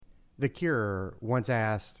The Cure once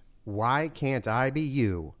asked, "Why can't I be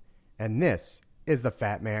you?" And this is the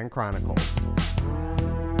Fat Man Chronicles.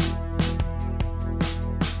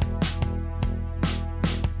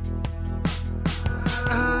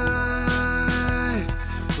 I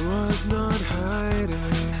was not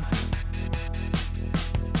hiding.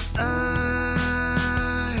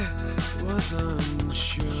 I was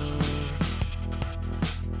unsure.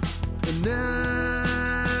 And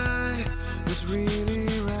I was really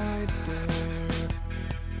right there.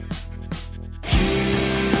 You,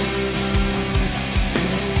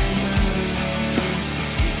 hey man,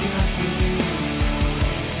 you got me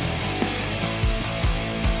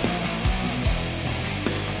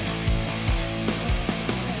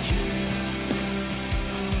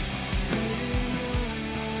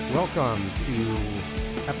Welcome to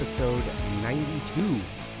episode 92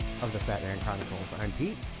 of the Fat Man Chronicles. I'm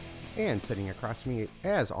Pete, and sitting across from me,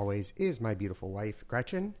 as always, is my beautiful wife,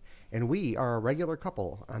 Gretchen, and we are a regular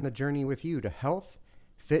couple on the journey with you to health,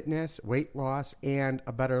 fitness, weight loss, and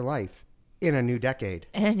a better life in a new decade.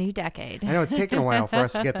 In a new decade. I know it's taken a while for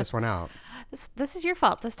us to get this one out. This is your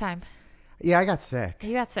fault this time. Yeah, I got sick.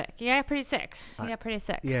 You got sick. You got pretty sick.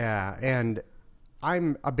 Yeah, and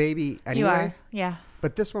I'm a baby anyway. You are. Yeah.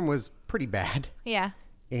 But this one was pretty bad. Yeah.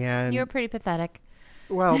 And You were pretty pathetic.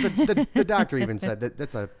 well, the doctor even said that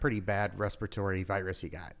that's a pretty bad respiratory virus you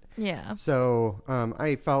got. Yeah. So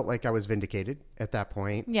I felt like I was vindicated at that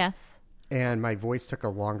point. Yes. And my voice took a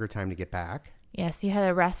longer time to get back. Yes, you had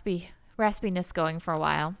a raspiness going for a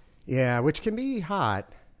while. Yeah, which can be hot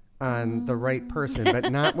on the right person,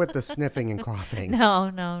 but not with the sniffing and coughing.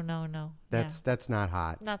 No. That's not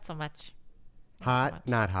hot. Not so much. Hot,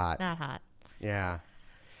 not hot. Not hot. Yeah.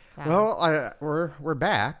 So. Well, we're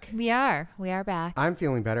back. We are back. I'm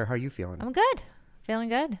feeling better. How are you feeling? I'm good. Feeling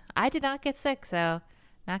good. I did not get sick, so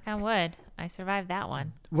knock on wood, I survived that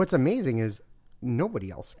one. What's amazing is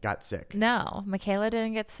nobody else got sick. No, Michaela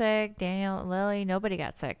didn't get sick. Daniel, Lily, nobody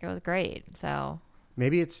got sick. It was great. So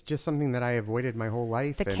Maybe it's just something that I avoided my whole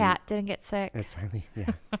life. the cat didn't get sick. And finally,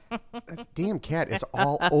 yeah. That damn cat is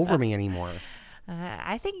all over me anymore.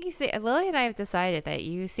 I think Lily and I have decided that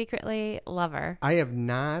you secretly love her I have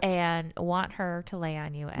not. and want her to lay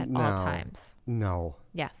on you at all times. No.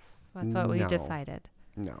 Yes, that's what we No. decided.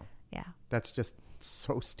 No. Yeah. That's just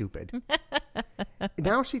so stupid.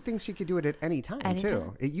 Now she thinks she could do it at any time, Anytime.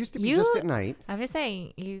 too. It used to be just at night. I'm just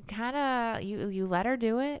saying, you kind of, you let her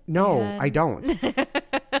do it. No, and- I don't.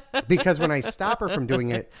 Because when I stop her from doing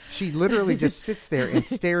it, she literally just sits there and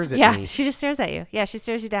stares at Yeah, me. she just stares at you. Yeah, she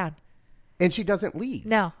stares you down. And she doesn't leave.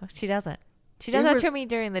 No, she doesn't. She does It that was- to me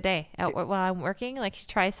during the day while I'm working. Like she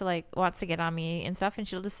tries to wants to get on me and stuff, and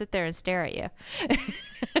she'll just sit there and stare at you.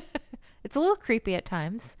 It's a little creepy at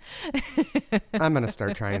times. I'm going to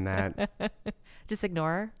start trying that. Just ignore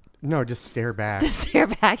her. No, just stare back. Just stare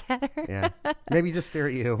back at her. Yeah. Maybe just stare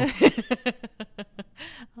at you.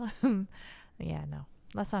 Yeah, no.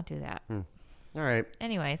 Let's not do that. All right.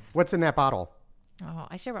 Anyways. What's in that bottle? Oh,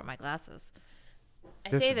 I should have brought my glasses. I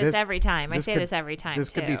This- say this this- every time. I this say could- this every time, This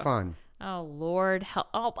could be too. fun. Oh, Lord.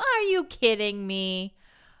 Oh, are you kidding me?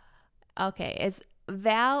 Okay. It's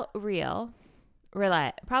Val Real.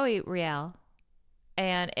 Probably Real.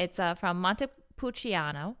 And it's from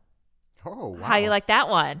Montepulciano. Oh, wow. How you like that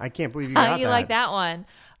one? I can't believe you got How you that. like that one?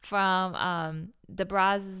 From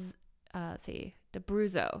DeBruzzo,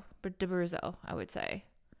 I would say.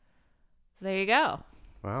 There you go.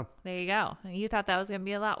 Wow. There you go. You thought that was going to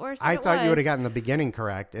be a lot worse than I it thought you would have was. gotten the beginning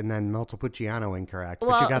correct and then Montepulciano incorrect.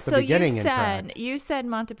 Well, but you got the so beginning you incorrect. said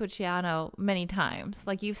Montepulciano many times.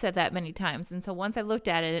 Like you've said that many times. And so once I looked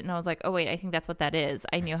at it and I was like, oh, wait, I think that's what that is.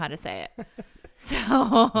 I knew how to say it. So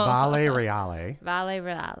Vale Reale. Vale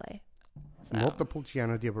Reale. So,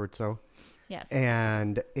 Montepulciano di Abruzzo. yes.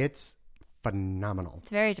 And it's phenomenal It's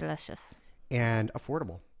very delicious. and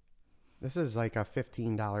affordable. This is like a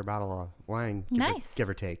 $15 bottle of wine. Nice. Give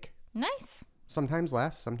or take. Nice. Sometimes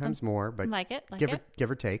less, sometimes more, but Like it. give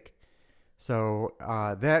or take. So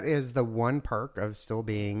that is the one perk of still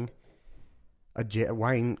being a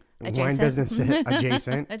wine business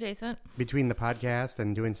adjacent Adjacent. between the podcast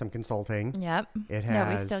and doing some consulting. Yep. It No,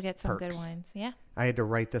 we has still get some perks. good wines. Yeah. I had to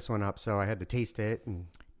write this one up, so I had to taste it, and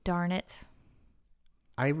Darn it.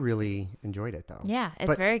 I really enjoyed it, though. Yeah, it's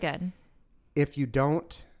But very good. if you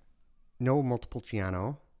don't know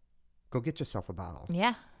Montepulciano, go get yourself a bottle.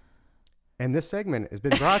 Yeah. And this segment has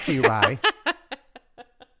been brought to you by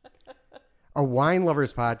a wine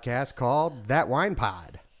lovers podcast called That Wine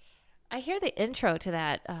Pod. I hear the intro to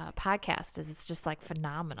that podcast is it's just like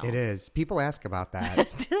phenomenal. It is. People ask about that.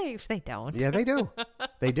 Do they? They don't. Yeah, they do.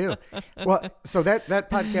 They do. Well, so that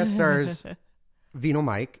podcast stars Vino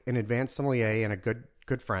Mike, an advanced sommelier and a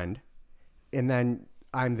good friend, and then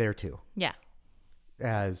I'm there too Yeah.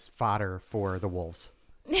 as fodder for the wolves.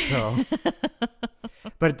 So,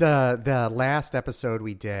 but the last episode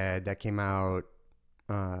we did that came out,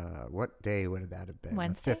 what day would that have been?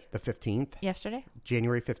 Wednesday? The 15th, Yesterday?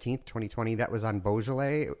 January 15th, 2020. That was on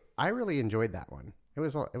Beaujolais. I really enjoyed that one. It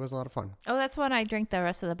was a lot of fun. Oh, that's when I drank the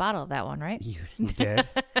rest of the bottle of that one, right? You did.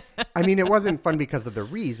 I mean, it wasn't fun because of the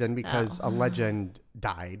reason, because a legend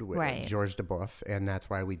died with Right. Georges Dubois, and that's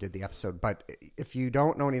why we did the episode. But if you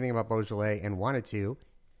don't know anything about Beaujolais and wanted to,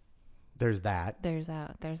 there's that. There's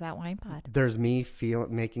that wine pod. There's me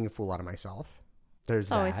making a fool out of myself. There's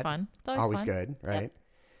It's always that. fun. It's always fun. good, right? Yep.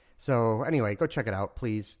 So anyway, go check it out,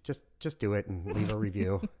 please. Just do it and leave a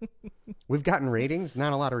review. We've gotten ratings,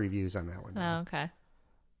 not a lot of reviews on that one. though. Oh, okay.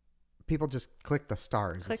 People just click the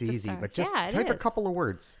stars. Click it's the easy, stars. but just Yeah, it type a is. couple of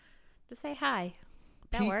words. Just say hi.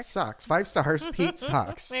 That Pete works. sucks. 5 stars. Pete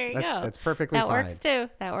sucks. There you that's, go. That's perfectly That fine. works too.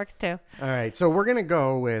 That works too. All right. So we're going to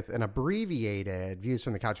go with an abbreviated Views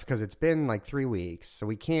from the Couch because it's been like 3 weeks. So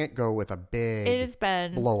we can't go with a big It has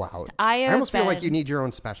been. blowout. I almost feel like been- you need your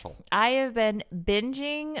own special. I have been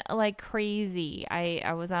binging like crazy.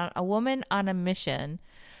 I was on a woman on a mission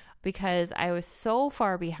because I was so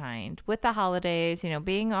far behind with the holidays,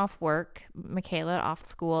 being off work, Michaela off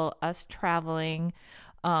school, us traveling.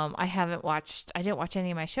 I didn't watch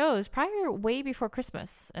any of my shows prior, way before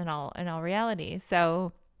Christmas in all reality.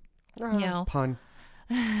 So, Pun.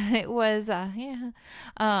 it was so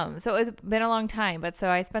it's been a long time, but so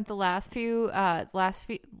I spent the last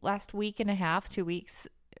week and a half, 2 weeks,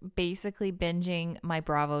 basically binging my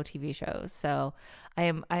Bravo TV shows. So I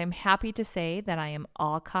am happy to say that I am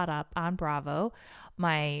all caught up on Bravo.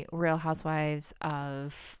 My Real Housewives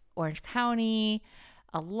of Orange County,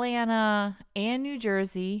 Atlanta, and New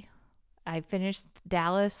Jersey. I finished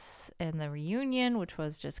Dallas and the reunion, which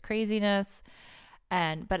was just craziness.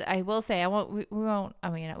 But I will say I'll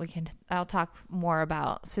talk more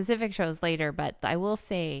about specific shows later, but I will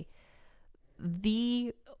say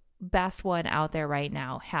the best one out there right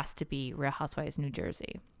now has to be Real Housewives New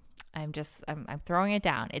Jersey. I'm throwing it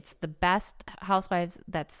down. It's the best Housewives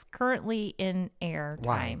that's currently in air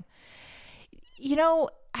time.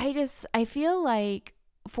 I feel like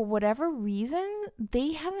for whatever reason,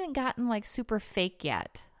 they haven't gotten like super fake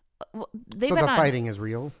yet. So the fighting is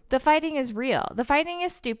real? The fighting is real. The fighting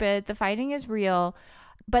is stupid. The fighting is real.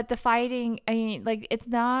 But the fighting, it's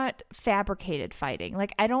not fabricated fighting.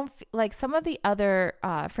 Like, I don't, like some of the other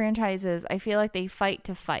franchises, I feel like they fight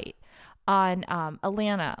to fight. On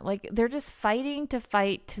Atlanta, like they're just fighting to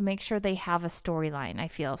fight to make sure they have a storyline. I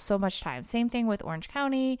feel so much time. Same thing with Orange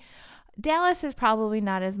County. Dallas is probably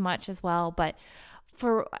not as much as well, but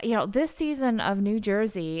for this season of New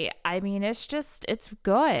Jersey, I mean, it's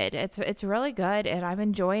good. It's really good, and I'm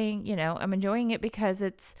enjoying it because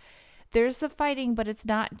there's the fighting, but it's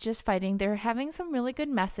not just fighting. They're having some really good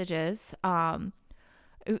messages,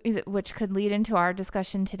 which could lead into our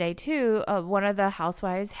discussion today too. One of the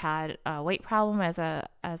housewives had a weight problem as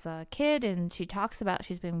a kid, and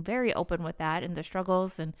she's been very open with that and the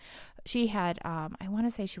struggles. And she had, I want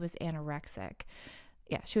to say she was anorexic.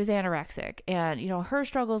 Yeah, she was anorexic, and her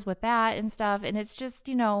struggles with that and stuff. And it's just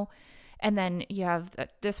and then you have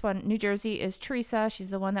this one. New Jersey is Teresa. She's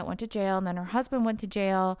the one that went to jail, and then her husband went to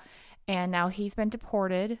jail, and now he's been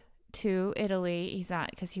deported to Italy. He's not,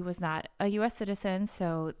 because he was not a U.S. citizen,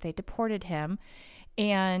 so they deported him.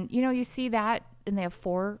 And you see that, and they have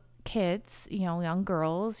 4 kids, young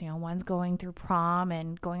girls. One's going through prom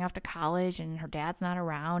and going off to college, and her dad's not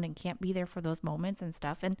around and can't be there for those moments and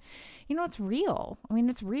stuff. And it's real. I mean,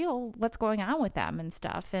 it's real what's going on with them and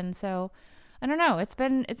stuff. And so I don't know. It's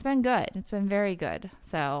been good. It's been very good.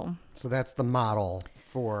 So that's the model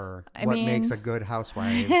for what makes a good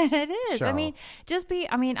housewives. It is. show.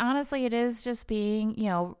 Honestly, it is just being,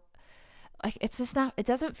 like, it's just not, it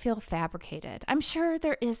doesn't feel fabricated. I'm sure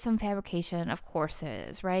there is some fabrication, of course it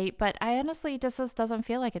is, right? But I honestly just doesn't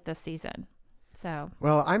feel like it this season. So,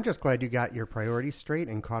 well, I'm just glad you got your priorities straight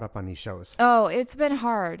and caught up on these shows. oh, it's been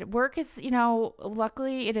hard. Work is,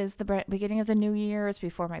 luckily it is the beginning of the new year. It's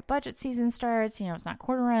before my budget season starts. It's not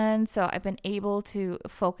quarter end. So I've been able to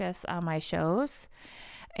focus on my shows,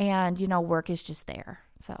 and, work is just there.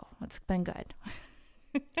 So it's been good.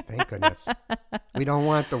 Thank goodness. We don't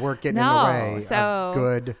want the work getting in the way of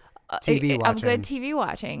good TV watching. Of good TV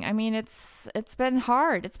watching. I mean, it's been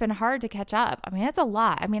hard. It's been hard to catch up. I mean, that's a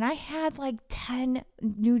lot. I mean, I had like 10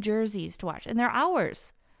 New Jerseys to watch, and they're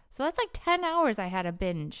hours. So that's like 10 hours I had to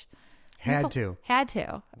binge. Had to.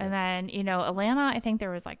 And then, Atlanta, I think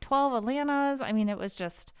there was like 12 Atlantas. I mean, it was a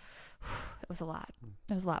lot.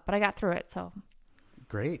 It was a lot, but I got through it. So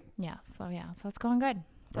Great. Yeah. So it's going good.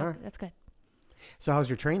 So All right. that's good. So how's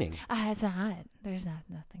your training? It's not. There's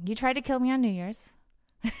nothing. You tried to kill me on New Year's.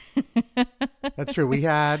 That's true. We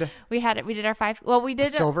had We did our 5. Well, we a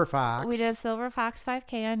did Silver Fox. We did a Silver Fox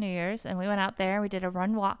 5K on New Year's, and we went out there. We did a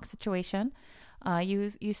run walk situation.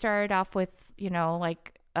 You started off with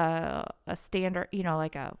like a standard,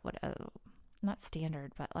 like not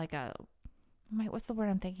standard, but like what's the word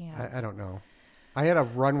I'm thinking of? I don't know. I had a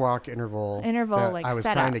run walk interval. Interval, like, I was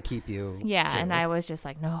set trying up. to keep you. Yeah, to. and I was just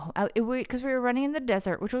like, no, because we were running in the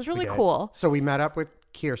desert, which was We really did. cool. So we met up with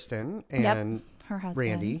Kirsten and Her husband,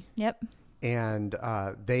 Randy. Yep. and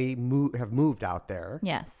they have moved out there.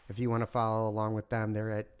 Yes. If you want to follow along with them,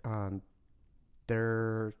 they're at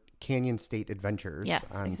their Canyon State Adventures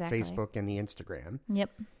Yes, on exactly. Facebook and the Instagram.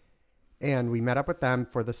 Yep. And we met up with them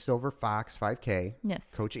for the Silver Fox 5K. Yes.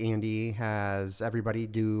 Coach Andy has everybody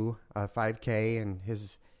do a 5K and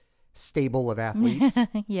his stable of athletes.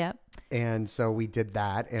 Yep. And so we did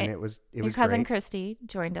that, and And it was Your cousin great. Christy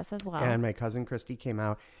joined us as well. And my cousin Christy came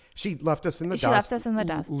out. She left us in the She dust. left us in the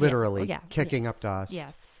dust. Literally Yeah. kicking Yes. up dust.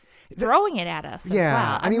 Yes. Throwing it at us. Yeah.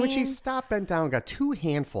 As well. I mean, when she stopped, bent down, got 2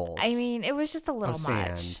 handfuls. I mean, it was just a little of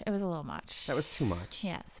much. sand. It was a little much. That was too much.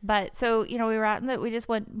 Yes. But so, we were out we just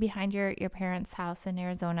went behind your parents' house in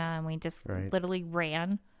Arizona, and we just Right. literally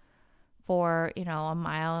ran for, a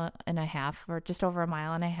mile and a half, or just over a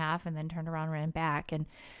mile and a half, and then turned around and ran back. And,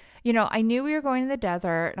 I knew we were going to the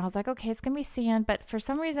desert, and I was like, okay, it's going to be sand. But for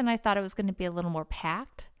some reason, I thought it was going to be a little more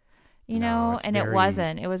packed. No, it's and very- it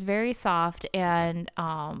wasn't. It was very soft, and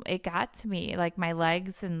it got to me, like my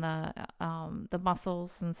legs and the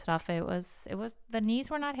muscles and stuff. It was the knees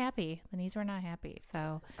were not happy.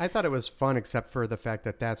 So I thought it was fun, except for the fact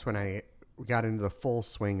that that's when I got into the full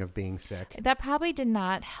swing of being sick. that probably did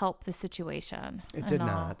not help the situation. It did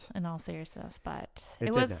not. in all seriousness. But It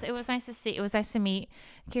did was not. it was nice to see. It was nice to meet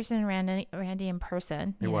Kirsten and Randy in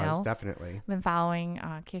person. It You was, know? definitely. I've been following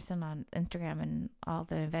Kirsten on Instagram and all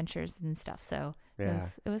the adventures and stuff. So Yeah.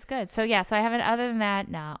 it was good. So so I haven't, other than that,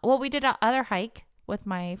 no. Well, we did another hike with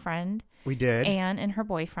my friend We did. Anne and her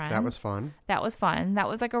boyfriend. That was fun. That was fun. That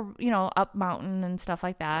was like a, up mountain and stuff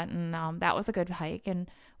like that. And that was a good hike. And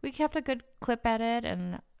we kept a good clip at it.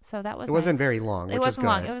 And so that was It wasn't nice. very long, which It was wasn't good.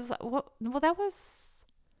 long. It was, well, that was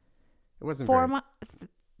It wasn't 4 miles?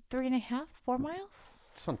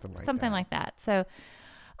 something like Something that. like that. So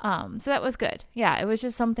that was good. Yeah, it was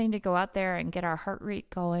just something to go out there and get our heart rate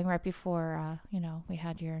going right before, we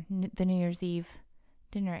had the New Year's Eve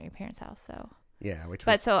dinner at your parents' house. So, Yeah, which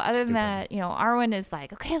was but so other than stupid. that, Arwen is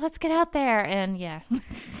like, okay, let's get out there, and yeah,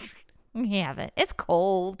 we haven't. It's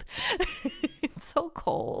cold. It's so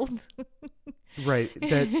cold. Right,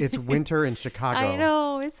 that it's winter in Chicago. I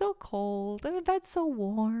know, it's so cold, and the bed's so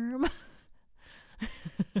warm.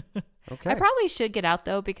 Okay. I probably should get out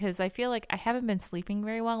though, because I feel like I haven't been sleeping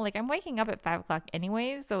very well. Like I'm waking up at 5:00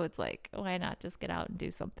 anyways, so it's like, why not just get out and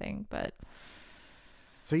do something? But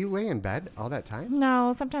So you lay in bed all that time?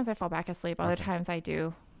 no, sometimes I fall back asleep. Other Okay. times I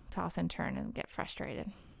do toss and turn and get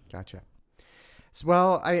frustrated. Gotcha. So,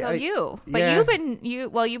 well, So yeah.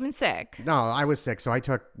 you've been sick. No, I was sick, so I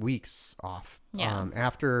took weeks off. Yeah.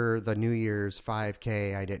 After the New Year's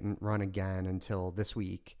 5K, I didn't run again until this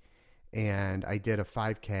week. And I did a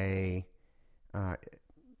 5K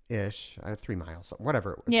ish, 3 miles,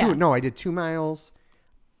 whatever. Yeah. I did 2 miles,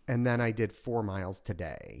 and then I did 4 miles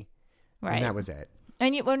today. Right. And that was it.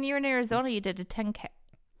 And when you were in Arizona, you did a 10K.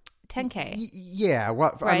 10K. Yeah.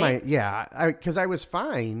 Well, Right? because I was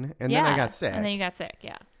fine, and then I got sick. And then you got sick.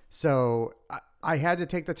 Yeah. So I had to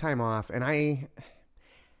take the time off, and I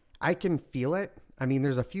can feel it. I mean,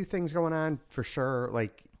 there's a few things going on for sure.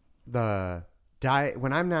 Like the diet,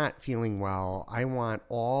 when I'm not feeling well, I want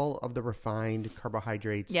all of the refined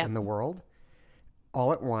carbohydrates Yep. in the world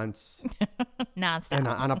all at once Nonstop. and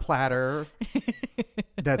on a platter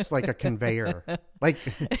that's like a conveyor, like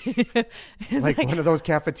one of those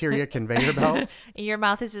cafeteria conveyor belts. Your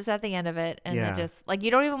mouth is just at the end of it, and Yeah. then just like, you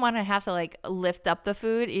don't even want to have to like lift up the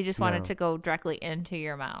food. You just want No. it to go directly into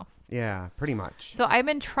your mouth. Yeah, pretty much. So I've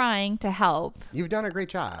been trying to help, You've done a great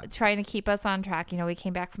job. trying to keep us on track. We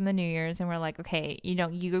came back from the New Year's and we're like, okay,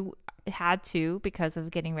 you had to, because of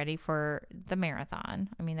getting ready for the marathon.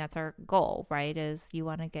 I mean, that's our goal, right? Is you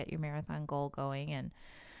want to get your marathon goal going, and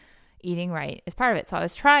eating right is part of it. So I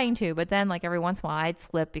was trying to, but then like every once in a while I'd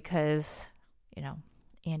slip because,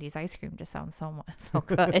 Andy's ice cream just sounds so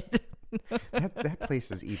good. That place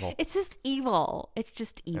is evil. It's just evil. It's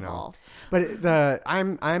just know. evil. But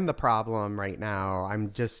I'm the problem right now. I'm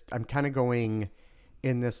kind of going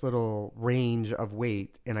in this little range of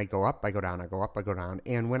weight, and I go up, I go down, I go up, I go down.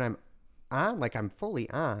 And when I'm on, like I'm fully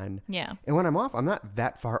on. Yeah. And when I'm off, I'm not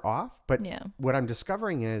that far off. But Yeah. what I'm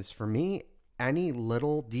discovering is, for me, any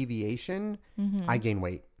little deviation, I gain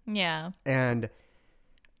weight. Yeah. And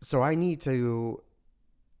so I need to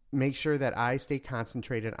make sure that I stay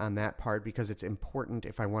concentrated on that part, because it's important.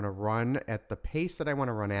 If I want to run at the pace that I want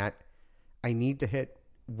to run at, I need to hit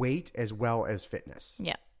weight as well as fitness.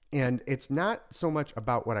 Yeah. And it's not so much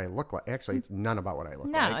about what I look like. Actually, it's none about what I look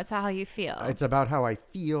like. No, it's how you feel. It's about how I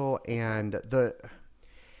feel. And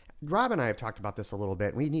Rob and I have talked about this a little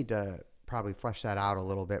bit. We need to probably flesh that out a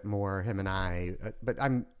little bit more, him and I. But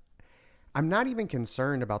I'm not even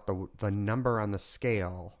concerned about the number on the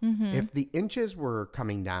scale. If the inches were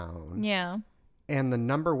coming down, Yeah. and the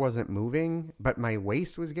number wasn't moving, but my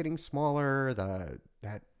waist was getting smaller,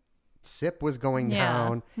 that sip was going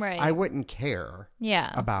down, right. I wouldn't care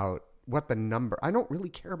Yeah. about what the number. I don't really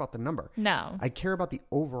care about the number. No. I care about the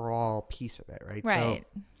overall piece of it, right? Right.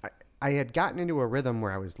 So I had gotten into a rhythm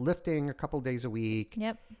where I was lifting a couple days a week.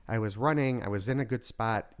 Yep. I was running. I was in a good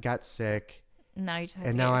spot, got sick, Now you just have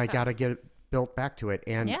and to now get I yourself- got to get built back to it.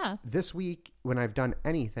 And Yeah. this week, when I've done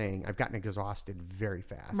anything, I've gotten exhausted very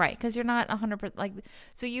fast. Right, because you're not 100%. Like,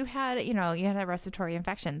 so you had a respiratory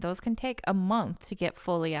infection. Those can take a month to get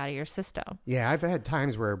fully out of your system. Yeah, I've had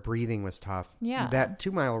times where breathing was tough. Yeah. That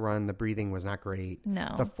 2-mile run, the breathing was not great.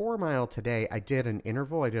 No. The 4-mile today, I did an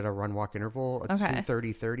interval. I did a run walk interval, a Okay.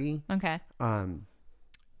 2:30-30. Okay.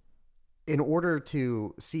 In order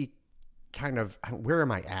to see kind of where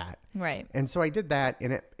am I at. Right. And so I did that,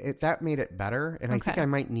 and that made it better. And I think Okay. I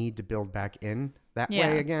might need to build back in that Yeah.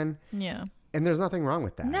 way again. Yeah. And there's nothing wrong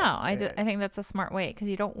with that. No, I think that's a smart way because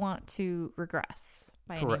you don't want to regress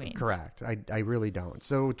by any means. Correct. I really don't.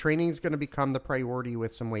 So training is going to become the priority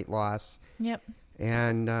with some weight loss. Yep.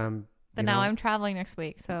 And But now I'm traveling next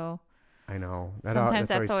week, so I know sometimes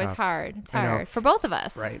that's always tough. hard. It's I know. hard for both of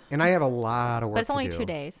us. Right. And I have a lot of work But it's only to do 2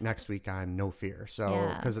 days. next week on No Fear. So,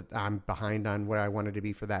 Yeah. because I'm behind on what I wanted to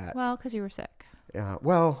be for that. Well, because you were sick.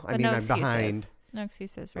 Well, I But mean, no I'm excuses. behind. No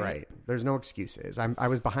excuses, right? Right. There's no excuses. I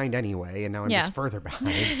was behind anyway, and now I'm Yeah. just further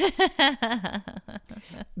behind.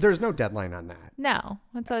 There's no deadline on that. No.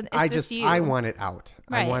 It's you. I want it out.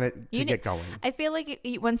 Right. I want it to You get need- going. I feel like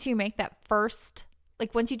once you make that first,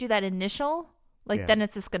 like once you do that initial, like Yeah. then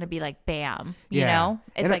it's just going to be like bam, you Yeah. know?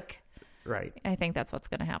 It's And like, Right. I think that's what's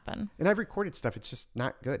going to happen. And I've recorded stuff. It's just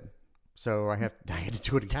not good. So I had to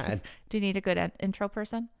do it again. Do you need a good intro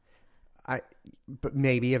person? But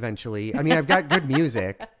maybe eventually. I mean, I've got good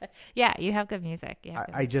music. Yeah, you have good music. You have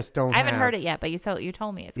good I just don't. I haven't heard it yet, but you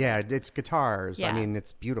told me it's good. Yeah, it's guitars. I Yeah. mean,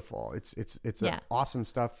 it's beautiful. It's Yeah. awesome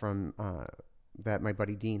stuff from that my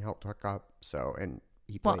buddy Dean helped hook up. So, and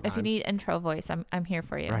he Well, played if you on. need intro voice, I'm here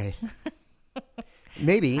for you. Right.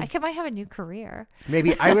 Maybe I might have a new career.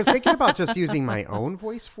 maybe I was thinking about just using my own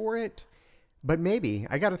voice for it, but maybe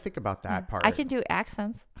I got to think about that part. I can do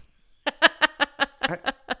accents.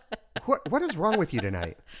 What is wrong with you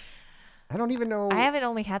tonight? I don't even know. I haven't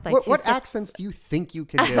only had like what two accents do you think you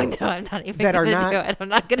can do? No, I'm not even that are gonna not- do it. I'm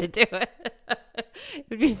not gonna do it. It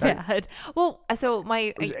would be bad. Well, so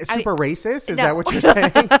Super racist? Is no. that what you're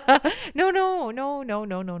saying? No,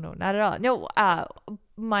 not at all. No,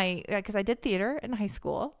 because I did theater in high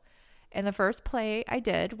school, and the first play I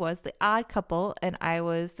did was The Odd Couple, and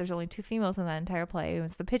there's only 2 females in that entire play. It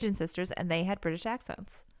was the Pigeon Sisters, and they had British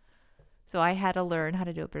accents. So I had to learn how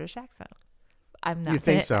to do a British accent. I'm not. You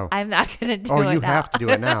think so? I'm not gonna do it. Oh, you now. have to do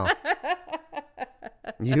it now.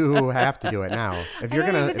 You have to do it now. If you're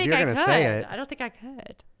gonna say it. I don't think I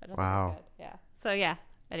could. Wow. Yeah. So yeah.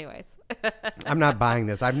 Anyways. I'm not buying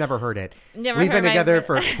this. I've never heard it. Never We've heard been my together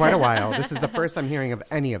Brit- for quite a while. This is the first I'm hearing of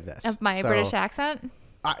any of this. Of my So, British accent.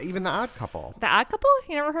 even The Odd Couple. The Odd Couple?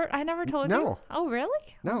 You never heard? I never told you. No. Oh,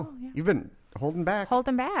 really? No, Oh, yeah. you've been holding back.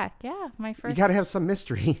 Holding back. Yeah. My first. You got to have some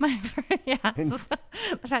mystery. Yeah.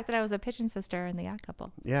 The fact that I was a Pigeon Sister in The Odd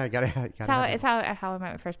Couple. Yeah, you got to. It's how I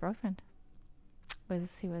met my first boyfriend.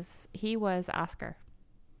 He was Oscar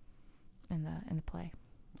in the play.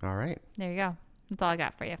 All right. There you go. That's all I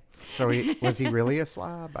got for you. So was he really a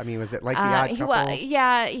slob? I mean, was it like The Odd Couple?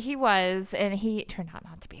 He was, and he turned out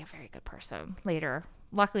not to be a very good person later.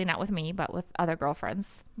 Luckily, not with me, but with other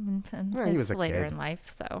girlfriends. And Well, he was a later kid. in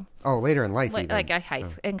life. So, Oh, later in life, even. like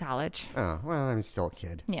in college. Oh, well, I'm still a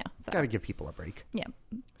kid. Yeah. So, Got to give people a break. yeah.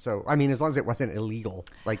 So, I mean, as long as it wasn't illegal,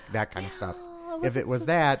 like that kind of stuff. Well, If it was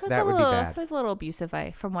that, that would be bad. It was a little abusive,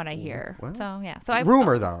 from what I hear. Well, so yeah. So I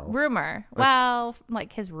rumor, though. Rumor. Well,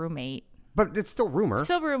 like his roommate. But it's still rumor.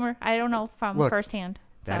 Still rumor. I don't know from Look, firsthand.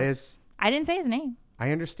 That So, is, I didn't say his name.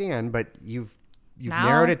 I understand, but you've you've Now-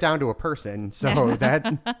 narrowed it down to a person, so that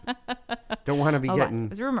don't want to be It getting.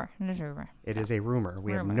 was a rumor. It is a rumor. It is a rumor.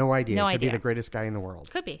 We have Rumor. no idea. No Could be idea. the greatest guy in the world.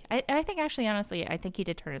 Could be. I think actually, honestly, I think he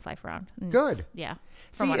did turn his life around. And Good. it's- Yeah.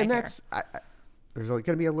 See, what and I hear. that's there's going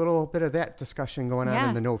to be a little bit of that discussion going on Yeah.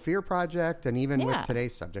 in the No Fear Project, and even Yeah. with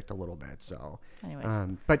today's subject a little bit. So,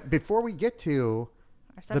 Anyways. but before we get to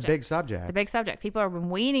Our the subject. big subject, The big subject. People have been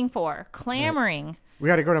waiting for, clamoring. we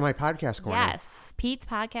got to go to my podcast corner. Yes. Pete's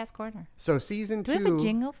Podcast Corner. So season Do we have a 2,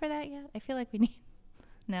 jingle for that yet? I feel like we need.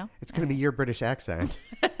 No? it's going to be your British accent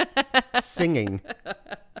singing.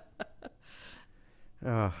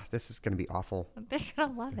 Oh, this is going to be awful. They're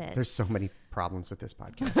going to love it. There's so many problems with this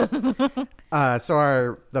podcast.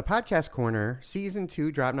 So the podcast corner season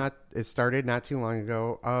 2 started not too long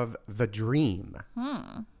ago of The Dream.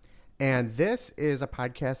 And this is a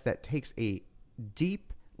podcast that takes a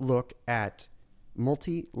deep look at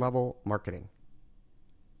multi-level marketing,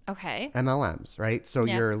 Okay. MLMs, right? So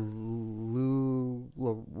Yeah. your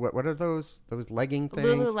what are those legging things?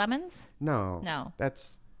 Lululemons? No. No.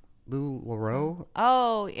 That's LuLaRoe.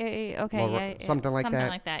 Oh, yeah, okay. Yeah, Something like that. Something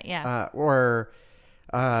like that, yeah. Or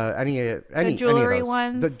any jewelry of those.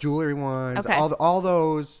 ones? The jewelry ones. Okay.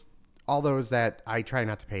 All those that I try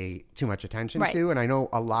not to pay too much attention Right. to, and I know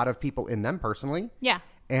a lot of people in them personally. Yeah.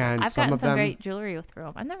 And I've some gotten of some them, great jewelry through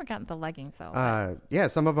them. I've never gotten the leggings, though.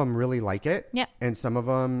 some of them really like it. Yeah. And some of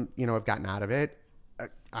them, have gotten out of it.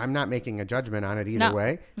 I'm not making a judgment on it either No.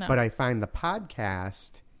 way, No. but I find the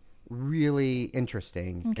podcast really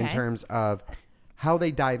interesting in Okay. terms of how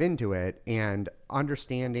they dive into it and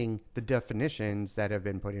understanding the definitions that have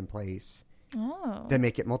been put in place Oh. that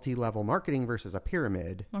make it multi-level marketing versus a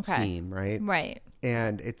pyramid Okay. scheme, right? Right.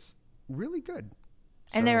 And it's really good.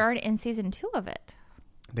 And So- they're already in season 2 of it.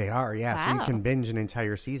 They are, yeah. So you Wow. can binge an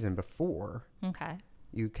entire season before Okay.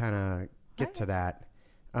 you kind of get to that.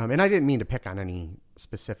 And I didn't mean to pick on any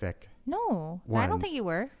specific. No, I don't Ones. think you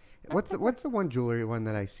were. What's the one jewelry one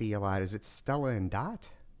that I see a lot? Is it Stella and Dot?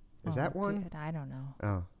 Is that one? Dude, I don't know.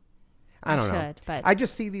 Oh, I don't know. should, but- I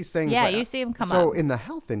just see these things. Yeah, you see 'em come So up. in the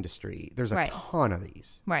health industry, there's a Right. ton of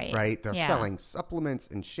these. Right. Right. They're Yeah. selling supplements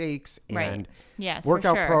and shakes Right. and Yes, for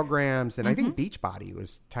workout sure. programs, and I think Beachbody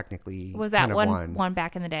was technically Was that kind of one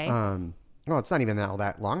back in the day? Well, it's not even all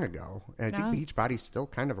that long ago. And I No. think Beachbody's still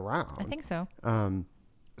kind of around. I think so.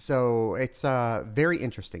 So it's very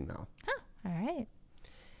interesting, though. All right.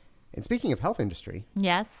 And speaking of health industry,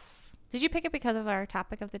 Yes. Did you pick it because of our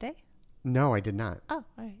topic of the day? no, I did not. Oh, all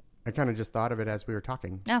right. I kind of just thought of it as we were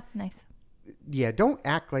talking. Oh, nice. Yeah, don't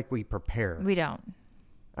act like we prepare. We don't.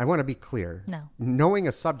 I want to be clear. No. Knowing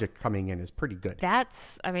a subject coming in is pretty good.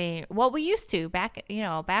 That's, I mean, what we used to back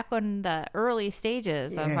when the early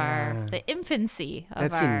stages of Yeah. the infancy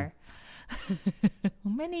of That seemed- our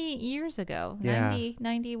many years ago, Yeah.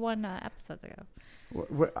 91 episodes ago.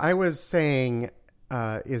 What I was saying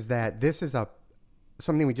is that this is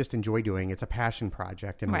something we just enjoy doing. It's a passion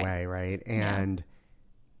project in Right. a way, right? And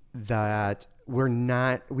that we're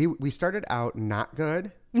not, we started out not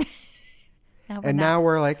good. And now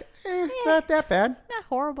we're like, not that bad. not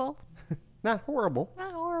horrible. Not horrible.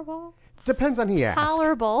 Not horrible. Depends on who you ask.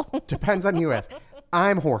 Tolerable. Depends on who you ask.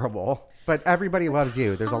 I'm horrible, but everybody loves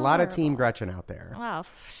you. There's a lot of Team Gretchen out there. Wow.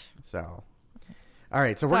 So, all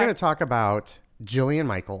right. So we're Sorry. going to talk about Jillian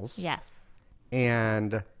Michaels Yes.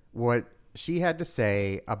 and what she had to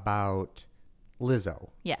say about Lizzo.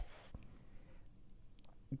 Yes.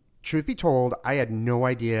 Truth be told, I had no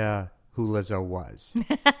idea who Lizzo was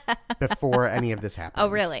before any of this happened. Oh,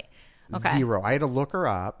 really? Okay. Zero. I had to look her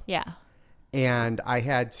up. Yeah. And I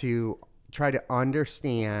had to try to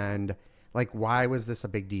understand, like, why was this a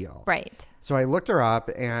big deal? Right. So I looked her up,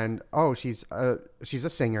 and she's a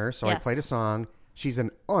singer. So I Yes. played a song. She's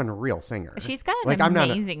an unreal singer. She's got an I'm not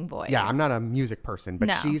a- amazing voice. Yeah, I'm not a music person, but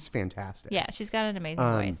No. she's fantastic. Yeah, she's got an amazing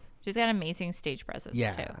voice. She's got amazing stage presence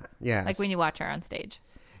Yeah, too. yeah. Like when you watch her on stage.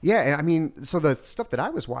 Yeah, and I mean, so the stuff that I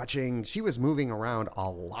was watching, she was moving around a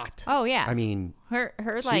lot. Oh yeah. I mean, her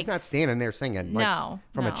she's like not standing there singing like, No,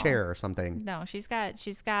 from a no. chair or something. No, she's got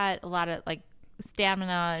a lot of like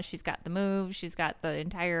stamina. She's got the moves. She's got the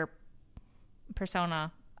entire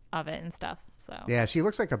persona of it and stuff. So Yeah, she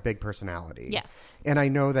looks like a big personality. yes. And I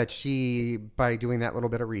know that she, by doing that little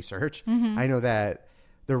bit of research, Mm-hmm. I know that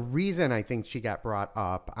the reason I think she got brought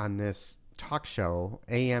up on this talk show,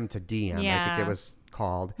 AM to DM, I think Yeah. Mm-hmm. it was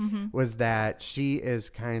called, was that she is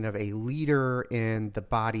kind of a leader in the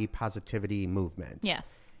body positivity movement.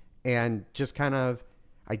 Yes. And just kind of,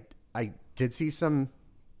 I did see some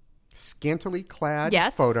scantily clad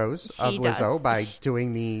Yes, photos of she Lizzo does. by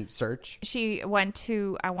doing the search. She went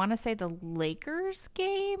to, I want to say, the Lakers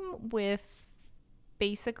game with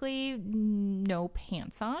basically no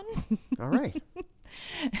pants on. All right.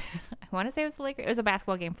 I want to say it was the Lakers. It was a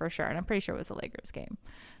basketball game for sure, and I'm pretty sure it was the Lakers game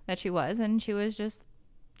that she was, and she was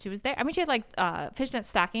there. I mean, she had like fishnet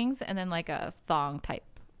stockings and then like a thong type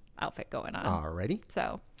outfit going on. Alrighty.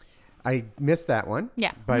 So I missed that one.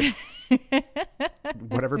 yeah, But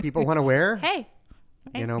whatever people want to wear, hey,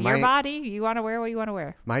 you know, your my body, you want to wear what you want to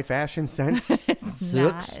wear. my fashion sense It's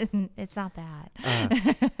sucks. it's not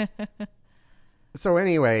that. So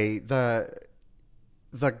anyway, the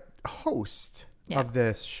host Yeah. of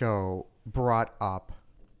this show brought up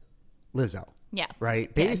Lizzo, Yes.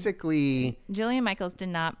 right? Yeah. Basically, Jillian Michaels did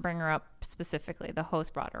not bring her up specifically. The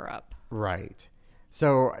host brought her up. right.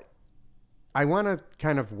 So I want to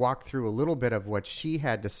kind of walk through a little bit of what she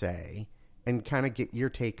had to say and kind of get your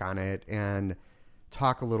take on it and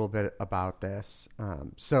talk a little bit about this.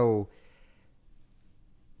 So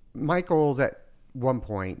Michaels at one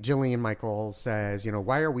point, Jillian Michaels says, you know,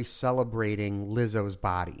 why are we celebrating Lizzo's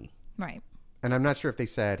body? Right. And I'm not sure if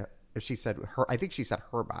she said her, I think she said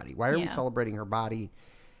her body. Why are we Yeah. celebrating her body?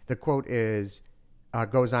 The quote is,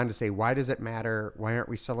 goes on to say, why does it matter? Why aren't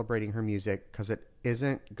we celebrating her music? Because it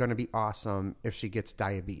isn't going to be awesome if she gets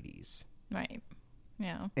diabetes. Right.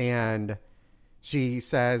 Yeah. And she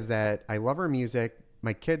says that I love her music.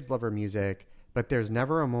 My kids love her music, but there's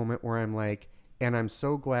never a moment where I'm like, and I'm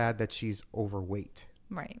so glad that she's overweight.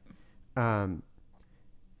 Right.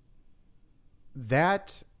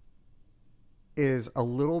 That is a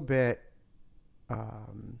little bit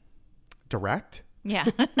direct. Yeah.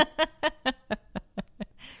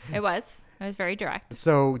 It was very direct.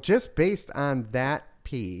 So just based on that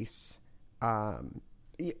piece,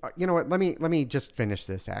 you know what? Let me just finish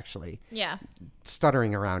this. Actually, Yeah.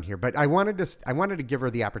 stuttering around here, but I wanted to give her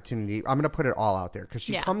the opportunity. I'm going to put it all out there because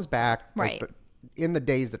she Yeah. comes back Right. in the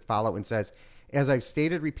days that follow and says, as I've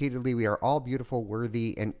stated repeatedly, we are all beautiful,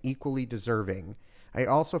 worthy, and equally deserving. I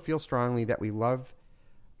also feel strongly that we love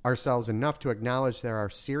ourselves enough to acknowledge there are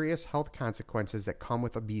serious health consequences that come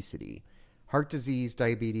with obesity. Heart disease,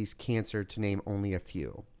 diabetes, cancer, to name only a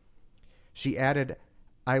few. She added,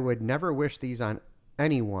 I would never wish these on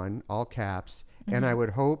anyone, all caps, and I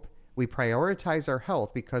would hope we prioritize our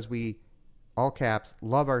health because we, all caps,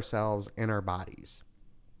 love ourselves and our bodies.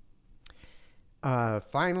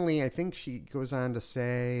 Finally, I think she goes on to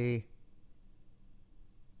say,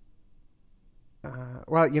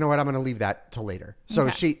 well, you know what? I'm going to leave that till later. So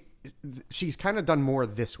Okay. she's kind of done more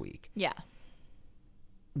this week. Yeah.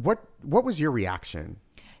 What was your reaction?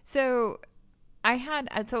 So I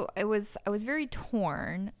was very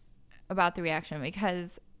torn about the reaction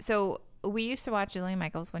because we used to watch Jillian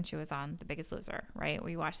Michaels when she was on The Biggest Loser, right?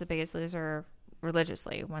 We watched The Biggest Loser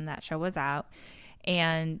religiously when that show was out,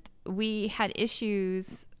 and we had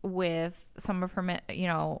issues with some of her,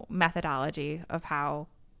 methodology of how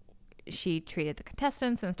she treated the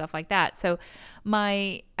contestants and stuff like that. So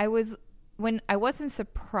I wasn't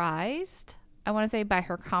surprised, I want to say, by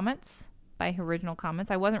her comments, by her original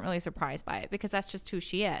comments. I wasn't really surprised by it because that's just who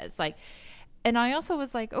she is. Like, and I also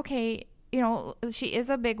was like, okay, she is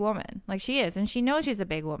a big woman. Like, she is, and she knows she's a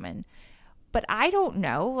big woman. But I don't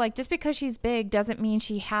know, like, just because she's big doesn't mean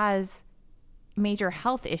she has major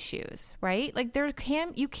health issues, right? Like,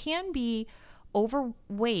 you can be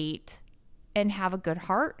overweight and have a good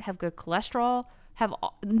heart, have good cholesterol, have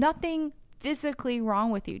nothing physically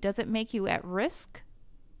wrong with you. Does it make you at risk?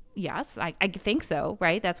 Yes, I think so,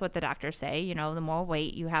 right? That's what the doctors say. The more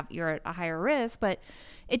weight you have, you're at a higher risk, but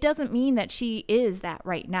it doesn't mean that she is that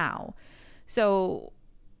right now. So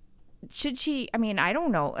should she, I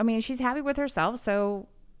don't know. She's happy with herself, so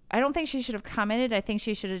I don't think she should have commented. I think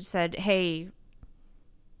she should have said, hey,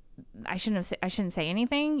 I shouldn't say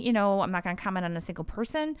anything. I'm not going to comment on a single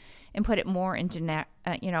person, and put it more in in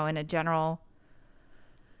a general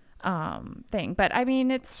thing. But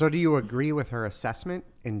it's, So do you agree with her assessment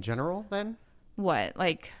in general then? what,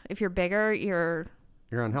 like, if you're bigger, you're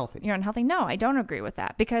unhealthy. No, I don't agree with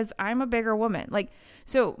that because I'm a bigger woman. Like,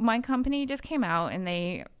 so my company just came out, and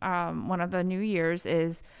they, one of the New Year's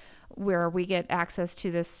is where we get access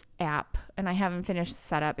to this app, and I haven't finished the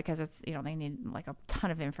setup because it's, they need like a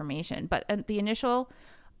ton of information, but the initial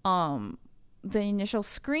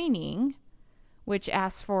screening, which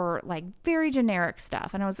asks for like very generic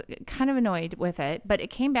stuff, and I was kind of annoyed with it, but it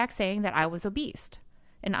came back saying that I was obese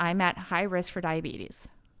and I'm at high risk for diabetes.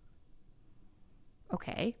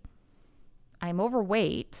 Okay. I'm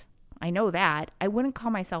overweight. I know that. I wouldn't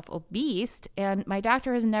call myself obese, and my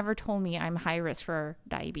doctor has never told me I'm high risk for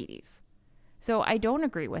diabetes. So I don't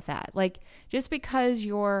agree with that. Like, just because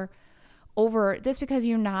you're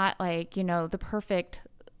not like, the perfect,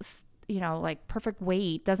 like perfect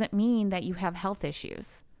weight doesn't mean that you have health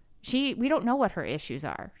issues. We don't know what her issues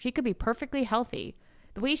are. She could be perfectly healthy.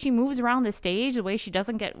 The way she moves around the stage, the way she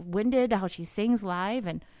doesn't get winded, how she sings live,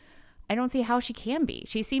 and I don't see how she can be.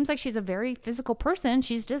 She seems like she's a very physical person.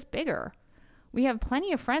 She's just bigger. We have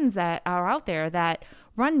plenty of friends that are out there that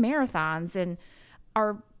run marathons and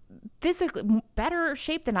are physically better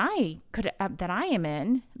shape than I am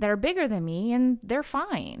in, that are bigger than me, and they're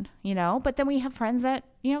fine, But then we have friends that,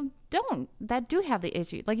 that do have the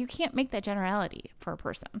issue. Like, you can't make that generality for a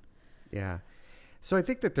person. Yeah. So I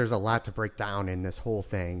think that there's a lot to break down in this whole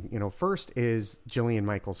thing. First is Jillian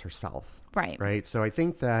Michaels herself. Right. Right. So I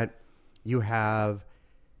think that you have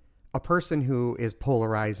a person who is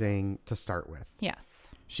polarizing to start with.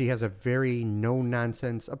 Yes. She has a very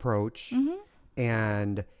no-nonsense approach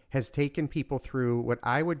and has taken people through what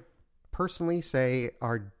I would personally say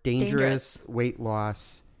are dangerous. Weight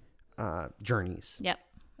loss journeys. Yep.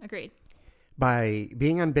 Agreed. By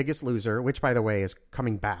being on Biggest Loser, which, by the way, is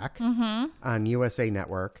coming back on USA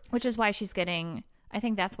Network. Which is why she's getting... I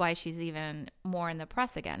think that's why she's even more in the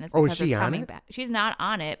press again. Is Oh, because is she it's on coming it? back. She's not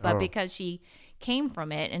on it, but Oh. because she came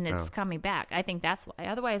from it and it's coming back. I think that's why.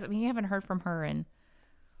 Otherwise, you haven't heard from her in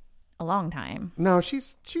a long time. No,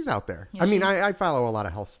 she's out there. Yeah, I mean, she- I follow a lot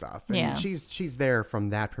of health stuff, and Yeah. she's there from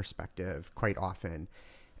that perspective quite often.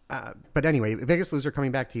 But anyway, Biggest Loser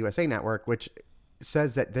coming back to USA Network, which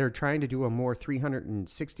says that they're trying to do a more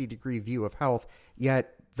 360-degree view of health,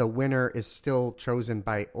 yet the winner is still chosen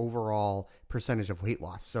by overall percentage of weight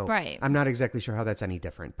loss. So Right. I'm not exactly sure how that's any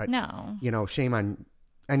different, but No. shame on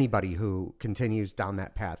anybody who continues down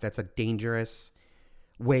that path. That's a dangerous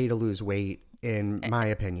way to lose weight, in my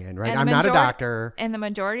opinion, right? And I'm the not a major- doctor. And the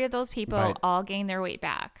majority of those people But- all gain their weight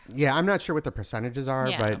back. Yeah, I'm not sure what the percentages are,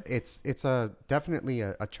 Yeah. but it's definitely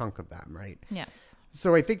a chunk of them, right? Yes.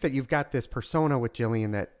 So I think that you've got this persona with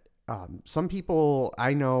Jillian that some people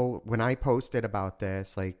I know, when I posted about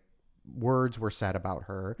this, like, words were said about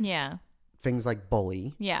her, Yeah. things like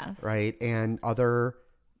bully, Yes. right? And other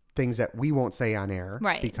things that we won't say on air,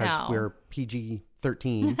 Right, because no. we're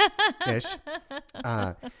PG-13-ish.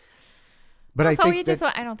 But I So think we that, just,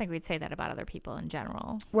 I don't think we'd say that about other people in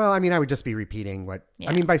general. well, I mean, I would just be repeating what, Yeah.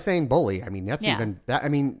 I mean, by saying bully, I mean, that's Yeah. even that. I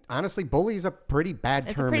mean, honestly, bully is a pretty bad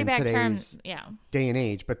It's term a pretty in bad term. today's Yeah. day and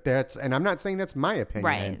age, but and I'm not saying that's my opinion.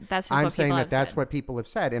 Right. That's just I'm what saying people that have that's said. what people have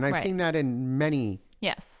said. And I've Right. seen that in many,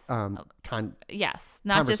 Yes. Yes.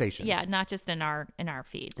 Not conversations. just not just in our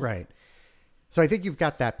feed. right. So I think you've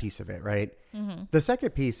got that piece of it, right? Mm-hmm. The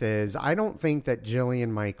second piece is, I don't think that Jillian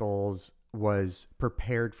Michaels was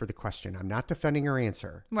prepared for the question. I'm not defending her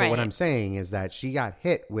answer. But what Right. I'm saying is that she got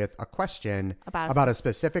hit with a question About about a a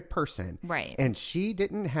specific person. Right. And she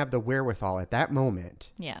didn't have the wherewithal at that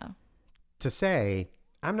moment Yeah. to say,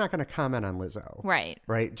 I'm not going to comment on Lizzo. Right.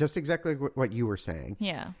 Right? Just exactly what you were saying.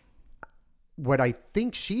 Yeah. What I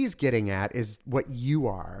think she's getting at is what you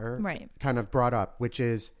are Right. kind of brought up, which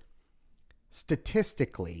is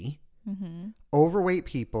statistically, Mm-hmm. overweight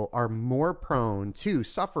people are more prone to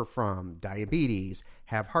suffer from diabetes,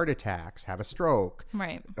 have heart attacks, have a stroke,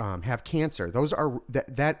 Right. have cancer. Those are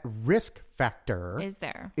that risk factor Is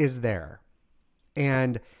there? is there.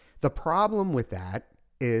 And the problem with that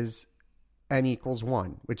is N equals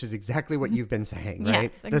 1, which is exactly what you've been saying, Yes,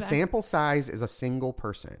 right? The exactly. sample size is a single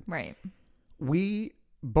person. Right. We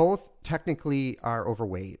both technically are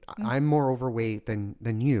overweight. I'm more overweight than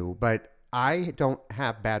you, but I don't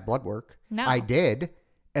have bad blood work. No. I did,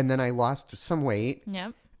 and then I lost some weight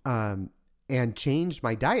Yep. and changed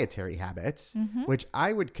my dietary habits, Mm-hmm. which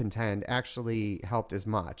I would contend actually helped as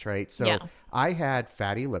much, right? So Yeah. I had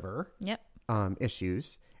fatty liver Yep.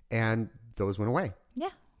 issues, and those went away. Yeah.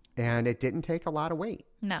 And it didn't take a lot of weight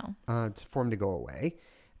No. for them to go away.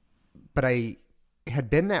 But I had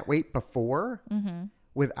been that weight before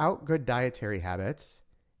without good dietary habits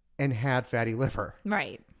and had fatty liver.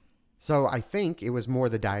 Right. So I think it was more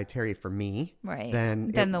the dietary for me Right. than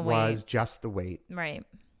Than it the was weight. just the weight. Right.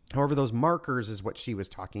 However, those markers is what she was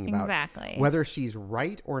talking about. Exactly. Whether she's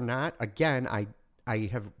right or not, again, I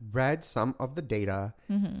have read some of the data,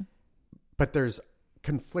 but there's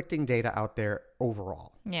conflicting data out there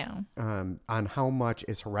overall Yeah. on how much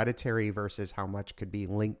is hereditary versus how much could be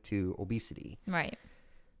linked to obesity. Right.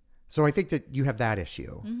 So I think that you have that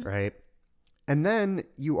issue, right? And then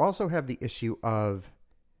you also have the issue of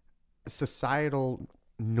societal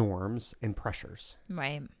norms and pressures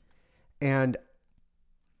Right. and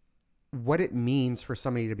what it means for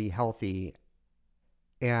somebody to be healthy,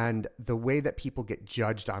 and the way that people get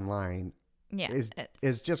judged online Yeah.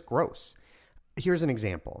 is just gross. Here's an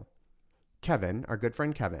example. Kevin, our good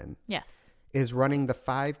friend Kevin, Yes. is running the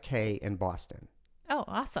 5K in Boston. Oh,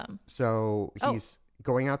 awesome. So Oh. he's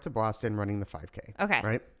going out to Boston running the 5K.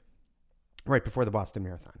 Okay. Right before the Boston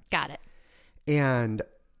Marathon. Got it. And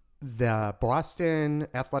the Boston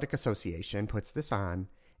Athletic Association puts this on.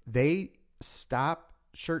 They stop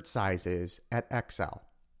shirt sizes at XL.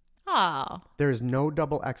 Oh, There's no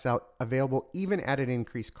double XL available even at an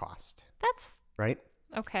increased cost, that's right?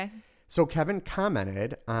 okay. So Kevin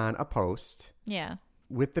commented on a post Yeah.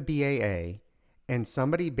 with the BAA, and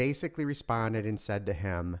somebody basically responded and said to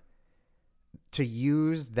him to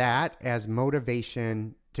use that as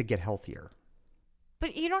motivation to get healthier.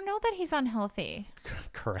 But you don't know that he's unhealthy.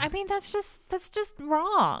 Correct. I mean, that's just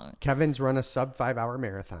wrong. Kevin's run a sub 5-hour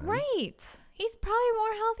marathon. Right. He's probably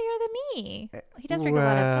more healthier than me. He does drink a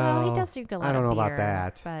lot of. Well, he does drink a lot. I don't know of about beer,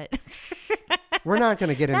 that. but We're not going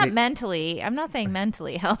to get not into mentally. I'm not saying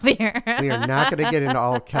mentally healthier. we are not going to get into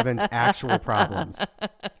all Kevin's actual problems.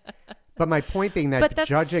 But my point being that But that's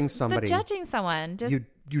judging somebody, judging someone, just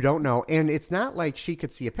you don't know, and it's not like she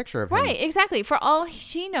could see a picture of him. right, exactly. For all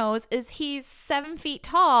she knows is he's 7 feet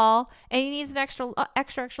tall and he needs an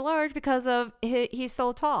extra large because of he's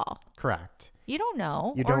so tall. Correct. You don't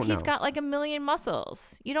know. You or don't he's know. got like a million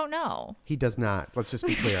muscles. You don't know. He does not. Let's just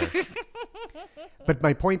be clear. But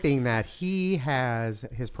my point being that he has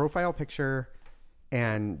his profile picture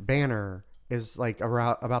and banner is like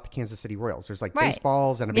around about the Kansas City Royals. There's like Right.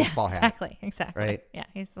 baseballs and a baseball hat. Exactly. Right? Yeah,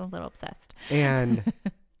 he's a little obsessed. And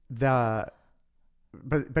but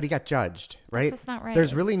he got judged, right? just not right.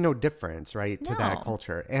 There's really no difference, right, to that No.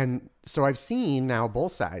 culture. And so I've seen now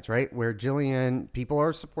both sides, right, where Jillian, people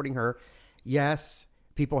are supporting her. Yes,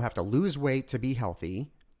 people have to lose weight to be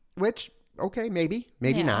healthy, which okay, maybe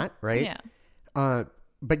Yeah. not, right? Yeah.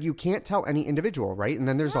 But you can't tell any individual, right? And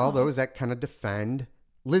then there's all No. those that kind of defend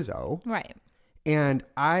Lizzo, Right. and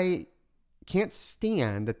I can't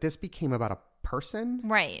stand that this became about a person.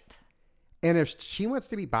 Right. And if she wants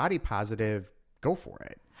to be body positive, go for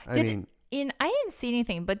it. I didn't see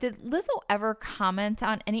anything, but did Lizzo ever comment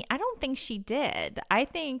on any? I don't think she did. I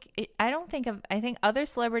think other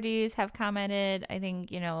celebrities have commented. I think,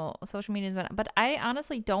 social media's been, but I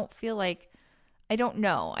honestly don't feel like, I don't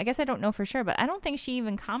know. I guess I don't know for sure, but I don't think she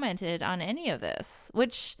even commented on any of this,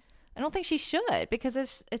 which I don't think she should, because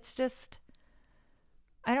it's just,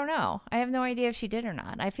 I don't know. I have no idea if she did or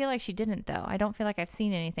not. I feel like she didn't, though. I don't feel like I've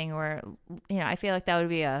seen anything where, I feel like that would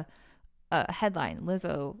be a headline.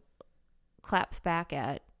 Lizzo claps back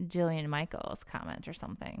at Jillian Michaels' comment or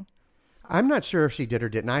something. I'm not sure if she did or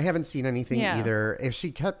didn't. I haven't seen anything Yeah. either. If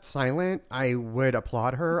she kept silent, I would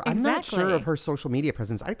applaud her. I'm not sure Exactly. of her social media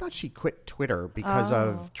presence. I thought she quit Twitter because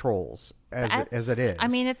of trolls, as it is. I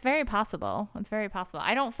mean, it's very possible. It's very possible.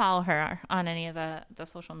 I don't follow her on any of the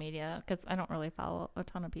social media because I don't really follow a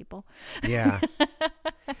ton of people. Yeah.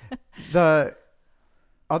 The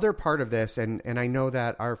other part of this, and I know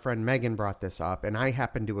that our friend Megan brought this up, and I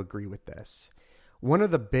happen to agree with this. One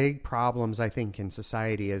of the big problems, I think, in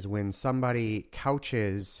society is when somebody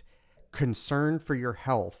couches concern for your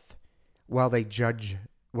health while they judge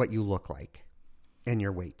what you look like and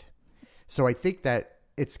your weight. So I think that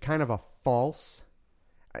it's kind of a false...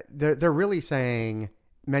 They're really saying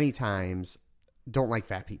many times, don't like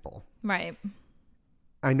fat people. Right.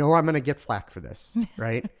 I know I'm going to get flack for this,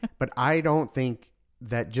 right? But I don't think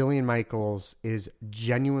that Jillian Michaels is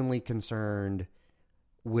genuinely concerned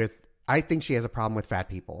with... I think she has a problem with fat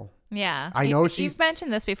people. Yeah. I know You've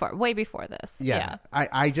mentioned this before, way before this. Yeah.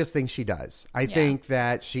 I just think she does. I think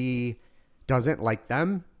that she doesn't like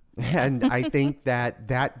them. And I think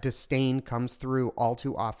that disdain comes through all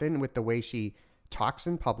too often with the way she talks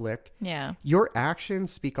in public. Yeah. Your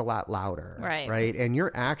actions speak a lot louder. Right. Right. And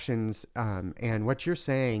your actions and what you're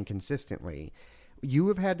saying consistently, you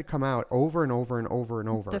have had to come out over and over and over and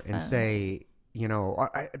over and Defend. say, I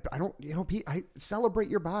don't, I celebrate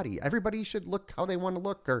your body. Everybody should look how they want to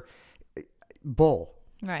look, or bull,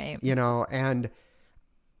 Right. and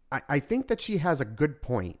I think that she has a good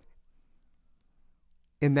point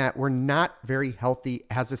in that we're not very healthy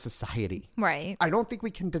as a society. Right. I don't think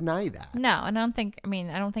we can deny that. No, and I don't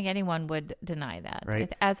think anyone would deny that.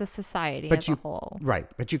 Right. As a society But as a whole. Right.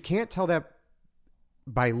 But you can't tell that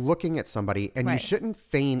by looking at somebody, and you Right. shouldn't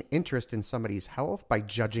feign interest in somebody's health by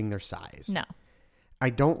judging their size. No. I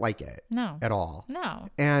don't like it No. at all. No.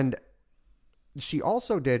 And she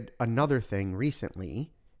also did another thing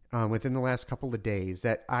recently, within the last couple of days,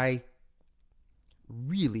 that I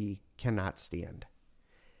really cannot stand.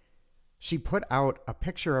 She put out a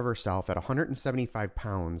picture of herself at 175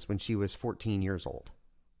 pounds when she was 14 years old.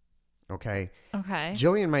 Okay? Okay.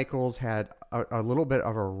 Jillian Michaels had a little bit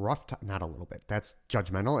of a rough time. Not a little bit. That's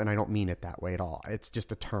judgmental, and I don't mean it that way at all. It's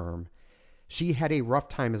just a term. She had a rough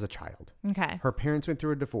time as a child. Okay. Her parents went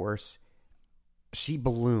through a divorce. She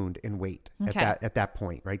ballooned in weight Okay. at that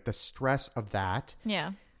point, right? The stress of that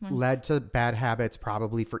Yeah. led to bad habits,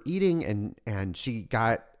 probably for eating, and she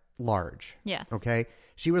got large. Yes. Okay.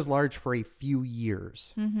 She was large for a few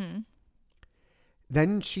years. Mm-hmm.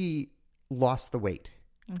 Then she lost the weight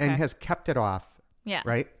Okay. and has kept it off, Yeah.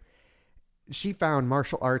 right? She found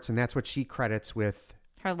martial arts, and that's what she credits with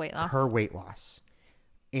Her weight loss. her weight loss.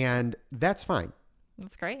 And that's fine.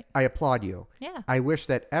 That's great. I applaud you. Yeah. I wish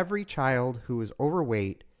that every child who is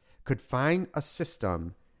overweight could find a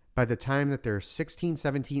system by the time that they're 16,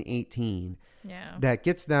 17, 18 Yeah. that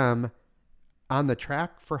gets them on the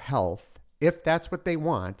track for health, if that's what they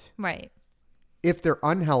want, Right. if they're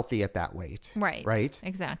unhealthy at that weight. Right. Right.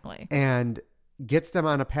 Exactly. And gets them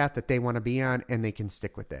on a path that they want to be on, and they can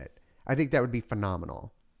stick with it. I think that would be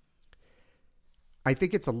phenomenal. I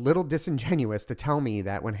think it's a little disingenuous to tell me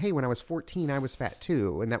that when I was 14, I was fat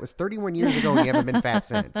too. And that was 31 years ago, and you haven't been fat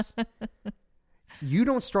since. You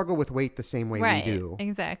don't struggle with weight the same way Right. we do.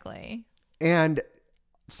 Exactly. And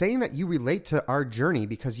saying that you relate to our journey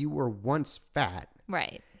because you were once fat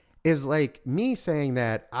Right. is like me saying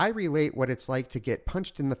that I relate what it's like to get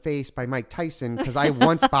punched in the face by Mike Tyson because I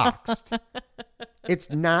once boxed.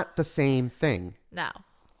 It's not the same thing. No,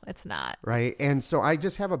 it's not. Right. And so I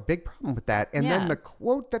just have a big problem with that. And then Yeah. the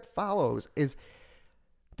quote that follows is,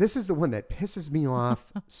 this is the one that pisses me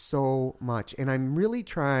off so much. And I'm really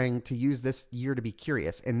trying to use this year to be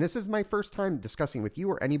curious. And this is my first time discussing with you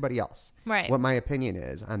or anybody else Right. what my opinion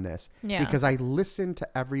is on this. Yeah. Because I listen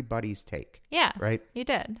to everybody's take. Yeah. Right. You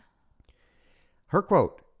did. Her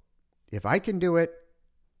quote, if I can do it,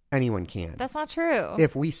 anyone can. That's not true.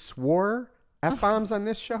 If we swore F-bombs on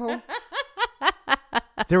this show,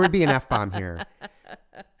 there would be an F-bomb here.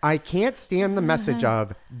 I can't stand the message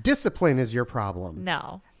of discipline is your problem.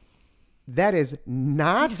 No. That is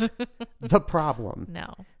not the problem.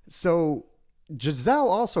 No. So Giselle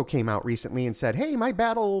also came out recently and said, hey, my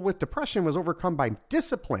battle with depression was overcome by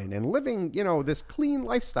discipline and living, this clean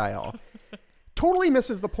lifestyle. Totally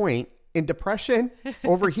misses the point in depression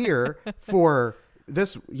over here for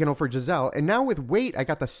this, for Giselle. And now with weight, I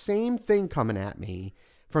got the same thing coming at me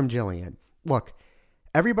from Jillian. Look,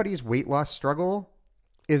 everybody's weight loss struggle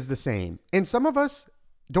is the same. And some of us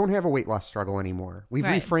don't have a weight loss struggle anymore. We've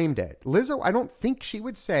Right. reframed it. Lizzo, I don't think she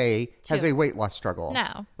would say has a weight loss struggle.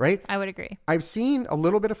 No. Right? I would agree. I've seen a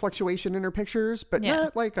little bit of fluctuation in her pictures, but Yeah.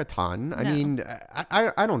 not like a ton. I No. mean,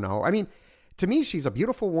 I don't know. I mean, to me, she's a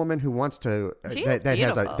beautiful woman who wants to She that is has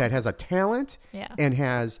beautiful. that has a talent Yeah. and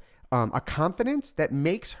has a confidence that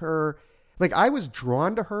makes her like I was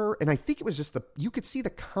drawn to her, and I think it was just you could see the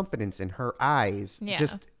confidence in her eyes, Yeah.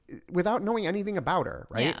 just without knowing anything about her,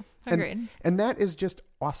 right? Yeah, agreed. And that is just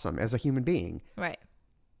awesome as a human being. Right.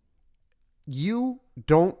 You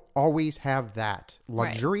don't always have that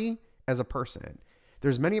luxury as a person.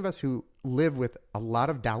 There's many of us who live with a lot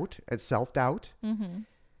of doubt and self-doubt. Mm-hmm.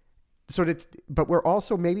 But we're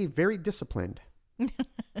also maybe very disciplined.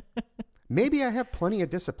 Maybe I have plenty of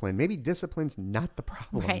discipline. Maybe discipline's not the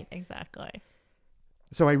problem. Right. Exactly.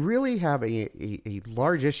 So I really have a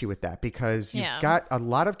large issue with that because you've Yeah. got a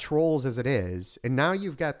lot of trolls as it is. And now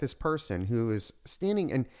you've got this person who is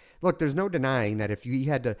standing and look, there's no denying that if you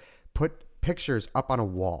had to put pictures up on a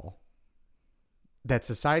wall, that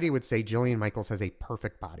society would say Jillian Michaels has a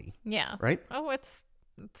perfect body, Yeah. right? Oh, it's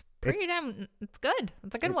pretty damn. It's good.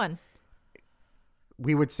 It's a good one.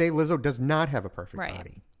 We would say Lizzo does not have a perfect Right.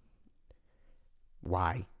 body.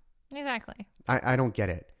 Why? Exactly. I don't get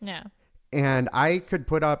it. Yeah. And I could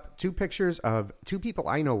put up two pictures of two people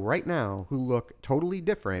I know right now who look totally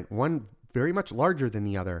different, one very much larger than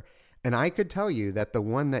the other. And I could tell you that the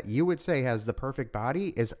one that you would say has the perfect body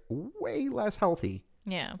is way less healthy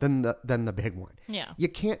Yeah. than the big one. Yeah. You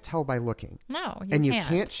can't tell by looking. No. You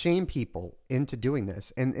can't shame people into doing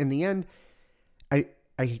this. And in the end,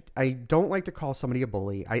 I don't like to call somebody a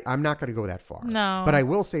bully. I'm not going to go that far. No. But I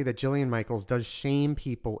will say that Jillian Michaels does shame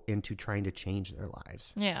people into trying to change their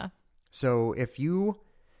lives. Yeah. So if you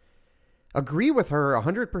agree with her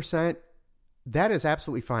 100%, that is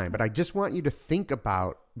absolutely fine. But I just want you to think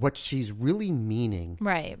about what she's really meaning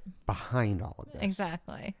Right. behind all of this.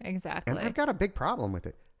 Exactly. Exactly. And I've got a big problem with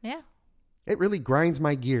it. Yeah. It really grinds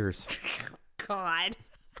my gears. God.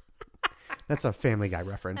 That's a Family Guy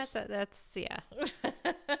reference. That's yeah.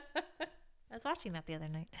 I was watching that the other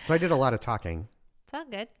night. So I did a lot of talking. It's all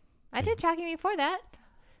good. I did talking before that.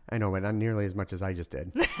 I know, but not nearly as much as I just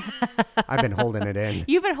did. I've been holding it in.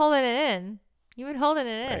 You've been holding it in. You've been holding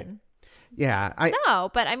it Right. in. Yeah. No,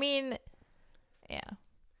 but I mean, yeah.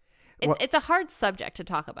 it's a hard subject to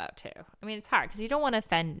talk about too. I mean, it's hard because you don't want to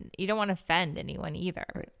offend anyone either.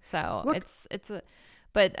 Right. So Look,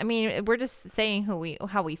 but I mean, we're just saying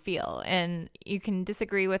how we feel, and you can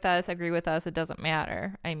disagree with us, agree with us. It doesn't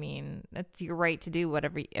matter. I mean, it's your right to do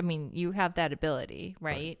whatever. I mean, you have that ability,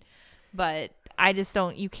 right? But I just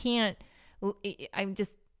don't. You can't.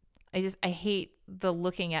 I hate the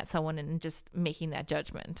looking at someone and just making that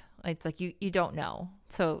judgment. It's like you don't know,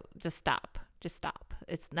 so just stop. Just stop.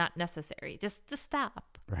 It's not necessary. Just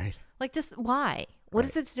stop. Right. Like, just why? What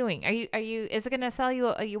is it doing? Are you? Is it going to sell you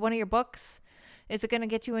one of your books? Is it going to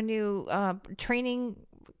get you a new training?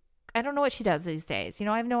 I don't know what she does these days.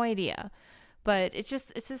 I have no idea. But it's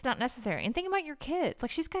just not necessary. And think about your kids.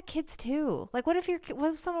 Like, she's got kids too. Like, what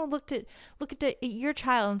if someone looked at your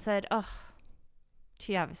child and said, "Oh,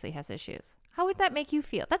 she obviously has issues." How would that make you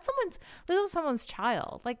feel? That's someone's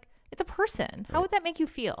child. Like, it's a person. How would that make you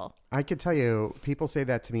feel? I could tell you, people say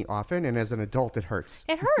that to me often, and as an adult, it hurts.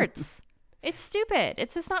 It hurts. It's stupid.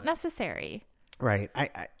 It's just not necessary. Right.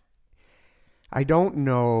 I don't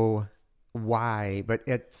know why, but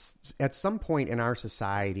it's at some point in our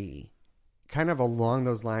society, kind of along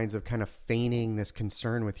those lines of kind of feigning this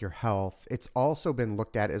concern with your health, it's also been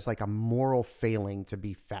looked at as like a moral failing to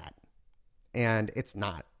be fat. And it's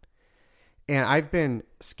not. And I've been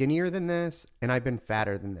skinnier than this, and I've been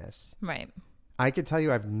fatter than this. Right. I could tell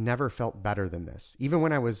you I've never felt better than this. Even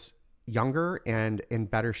when I was younger and in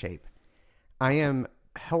better shape. I am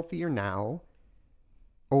healthier now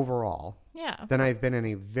overall than I've been in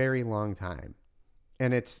a very long time.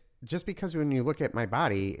 And it's just because when you look at my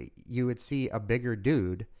body, you would see a bigger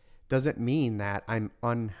dude doesn't mean that I'm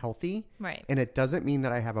unhealthy. Right. And it doesn't mean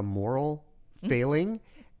that I have a moral failing.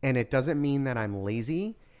 And it doesn't mean that I'm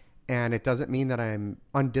lazy. And it doesn't mean that I'm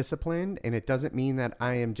undisciplined. And it doesn't mean that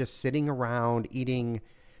I am just sitting around eating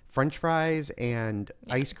French fries and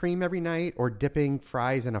ice cream every night or dipping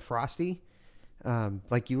fries in a Frosty.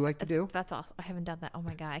 Like you like to do. That's awesome. I haven't done that. Oh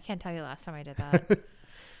my God. I can't tell you the last time I did that.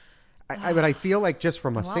 But I feel like just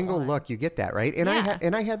from a single one. look, you get that, right? And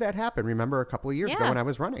I had that happen. Remember a couple of years ago when I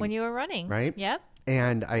was running. When you were running. Right? Yep.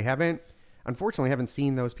 And I unfortunately haven't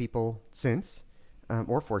seen those people since,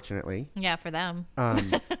 or fortunately. Yeah, for them.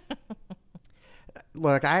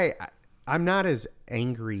 Look, I'm not as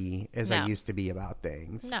angry as I used to be about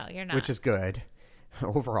things. No, you're not. Which is good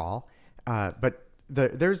overall. But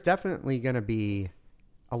there's definitely going to be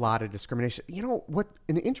a lot of discrimination. You know what?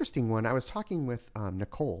 An interesting one. I was talking with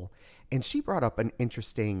Nicole, and she brought up an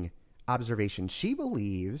interesting observation. She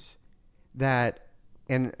believes that,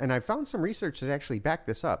 and I found some research that actually backed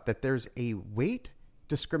this up, that there's a weight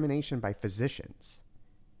discrimination by physicians.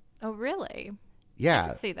 Oh, really? Yeah. I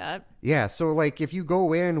can see that. Yeah. So, like, if you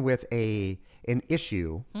go in with an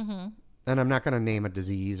issue, Mm-hmm. and I'm not going to name a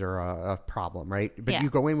disease or a problem, right? But you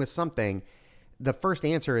go in with something, the first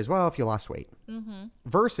answer is, well, if you lost weight,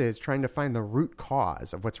 versus trying to find the root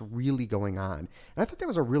cause of what's really going on. And I thought that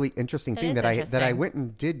was a really interesting thing that I went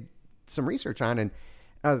and did some research on. And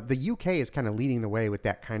the UK is kind of leading the way with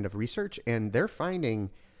that kind of research. And they're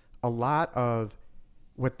finding a lot of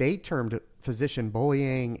what they termed physician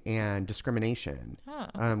bullying and discrimination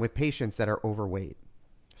with patients that are overweight.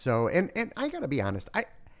 So, and I got to be honest,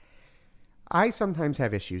 I sometimes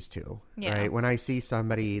have issues too, right? When I see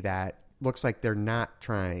somebody that looks like they're not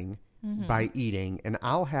trying by eating, and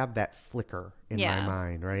I'll have that flicker in my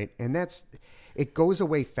mind, right? And it goes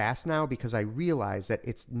away fast now because I realize that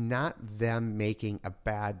it's not them making a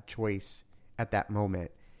bad choice at that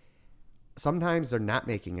moment. Sometimes they're not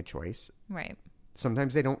making a choice. Right.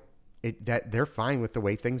 Sometimes they don't, that they're fine with the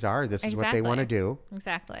way things are. This is what they want to do.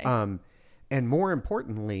 Exactly. And more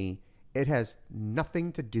importantly, it has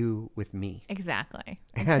nothing to do with me. Exactly.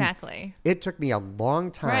 And exactly. It took me a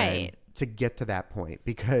long time Right. to get to that point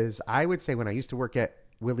because I would say when I used to work at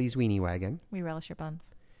Willie's Weenie Wagon, We relish your buns.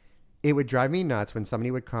 it would drive me nuts when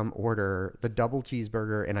somebody would come order the double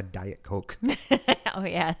cheeseburger and a Diet Coke. Oh,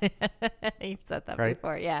 yeah. You've said that Right?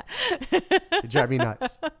 before. Yeah. It'd drive me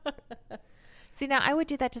nuts. See, now I would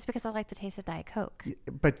do that just because I like the taste of Diet Coke.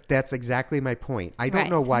 But that's exactly my point. I don't Right.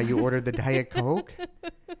 know why you ordered the Diet Coke.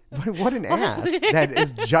 What an ass that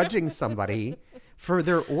is judging somebody for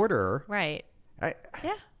their order. Right.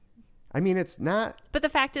 Yeah. I mean, it's not. But the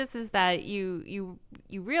fact is that you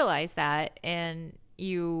realize that and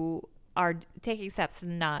you are taking steps to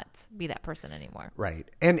not be that person anymore. Right.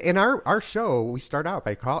 And in our show, we start out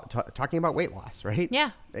by talking about weight loss, right?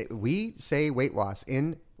 Yeah. We say weight loss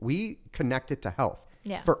we connect it to health.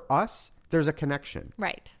 Yeah. For us, there's a connection.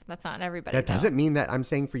 Right. That's not everybody. That though. doesn't mean that I'm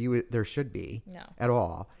saying for you there should be at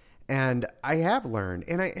all. And I have learned,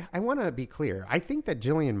 and I want to be clear, I think that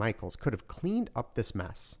Jillian Michaels could have cleaned up this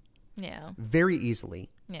mess Yeah. very easily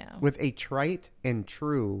Yeah. with a trite and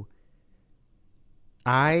true,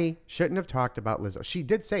 I shouldn't have talked about Lizzo. She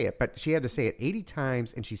did say it, but she had to say it 80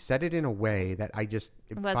 times, and she said it in a way that I just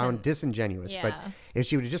found disingenuous. Yeah. But if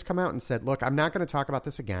she would have just come out and said, look, I'm not going to talk about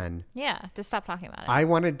this again. Yeah. Just stop talking about it. I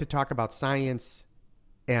wanted to talk about science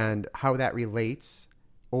and how that relates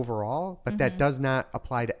overall, but that does not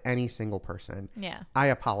apply to any single person. Yeah. I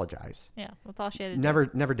apologize. Yeah. That's all she had to do.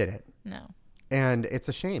 Never did it. No. And it's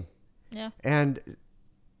a shame. Yeah. And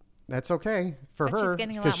that's okay for But her. she's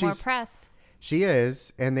getting a 'cause lot more press. She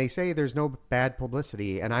is, and they say there's no bad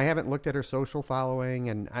publicity. And I haven't looked at her social following,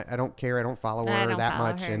 and I don't care. I don't follow her I don't that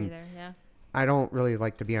follow much, her and either. Yeah. I don't really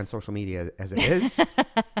like to be on social media as it is.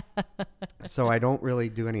 So I don't really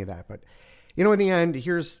do any of that. But in the end,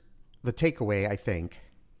 here's the takeaway. I think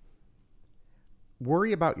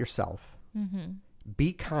worry about yourself,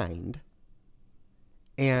 be kind,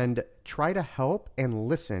 and try to help and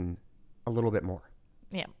listen a little bit more.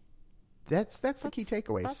 Yeah. That's the key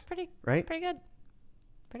takeaways. That's pretty right? Pretty good.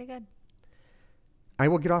 Pretty good. I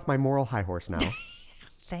will get off my moral high horse now.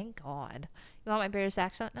 Thank God. You want my British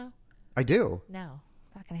accent now? I do. No,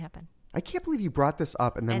 it's not gonna happen. I can't believe you brought this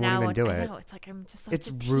up and then And won't now even do I it. know, it's like I'm just like It's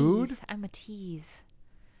a tease. rude. I'm a tease.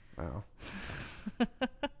 Wow.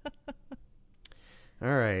 All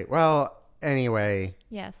right. Well, anyway,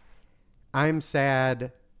 Yes. I'm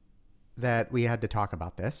sad that we had to talk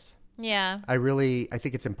about this. Yeah. I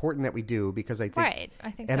think it's important that we do because I think, Right.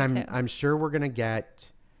 I think and so I'm too. I'm sure we're gonna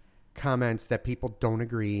get comments that people don't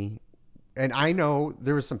agree. And I know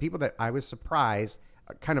there was some people that I was surprised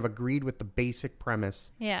kind of agreed with the basic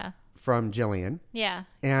premise Yeah. from Jillian. Yeah.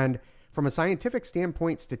 And from a scientific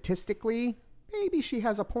standpoint, statistically, maybe she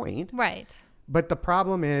has a point. Right. But the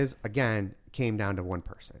problem is, again, came down to one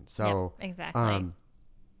person. So Yep, exactly.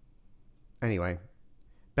 Anyway,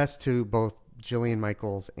 best to both Jillian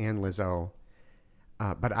Michaels and Lizzo.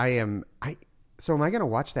 But am I going to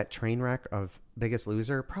watch that train wreck of Biggest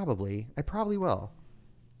Loser? Probably. I probably will.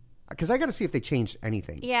 Because I got to see if they changed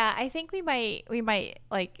anything. Yeah, I think we might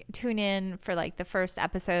like tune in for like the first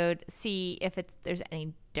episode, see if there's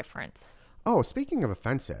any difference. Oh, speaking of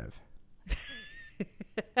offensive.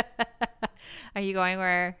 Are you going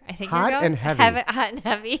where I think Hot you're going? and heavy. Hot and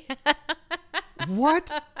heavy.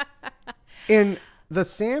 What in the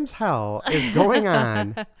Sam's hell is going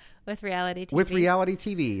on With reality TV. with reality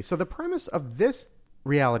TV? So the premise of this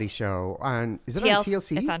reality show is it on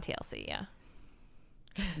TLC? It's on TLC, yeah.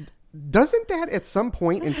 Doesn't that at some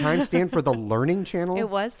point in time stand for the Learning Channel? It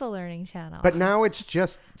was the Learning Channel. But now it's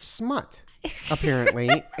just smut,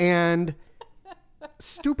 apparently, and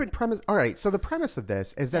stupid premise. All right, so the premise of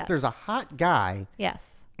this is that Yes. there's a hot guy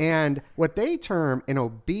Yes. and what they term an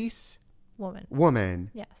obese woman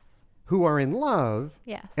Yes. who are in love.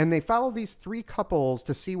 Yes. And they follow these three couples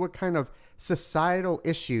to see what kind of societal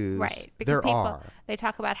issues Right. Because there people, are. they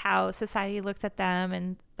talk about how society looks at them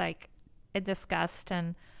and like in disgust.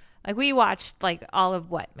 And like we watched like all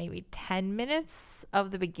of maybe 10 minutes of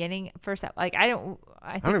the beginning first. Like I don't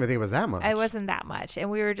even think it was that much. It wasn't that much. And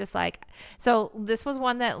we were just like, so this was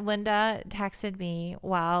one that Linda texted me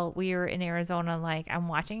while we were in Arizona. Like, I'm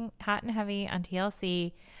watching Hot and Heavy on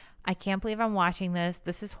TLC. I can't believe I'm watching this.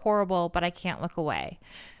 This is horrible, but I can't look away.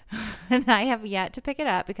 And I have yet to pick it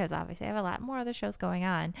up because obviously I have a lot more other shows going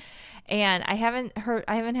on. And I haven't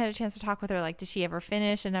had a chance to talk with her. Like, did she ever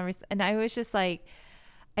finish and everything? And I was just like,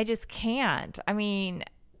 I just can't. I mean,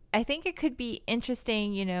 I think it could be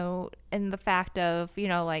interesting, in the fact of,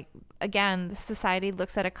 like, again, the society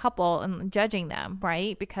looks at a couple and judging them,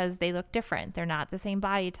 right? Because they look different. They're not the same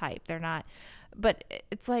body type. They're not, but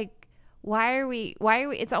it's like, why are we,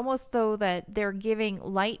 it's almost though that they're giving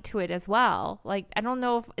light to it as well. Like, I don't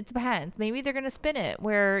know if it depends. Maybe they're going to spin it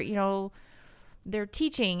where, they're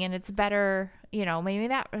teaching and it's better, maybe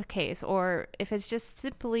that case, or if it's just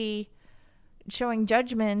simply showing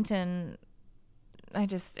judgment. And I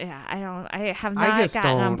have not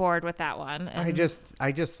gotten on board with that one. And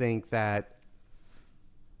I just think that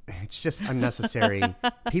it's just unnecessary.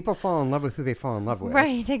 People fall in love with who they fall in love with.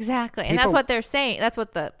 Right, exactly. And that's what they're saying. That's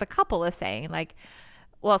what the couple is saying. Like,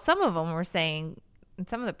 well, some of them were saying, in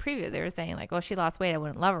some of the preview, they were saying like, well, she lost weight, I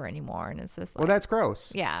wouldn't love her anymore. And it's just like, well, that's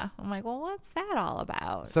gross. yeah. I'm like, well, what's that all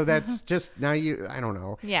about? So that's just I don't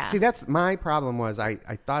know. Yeah. See, that's my problem was I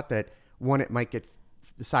thought that one, the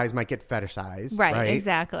size might get fetishized. Right,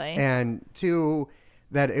 exactly. And two,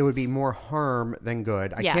 that it would be more harm than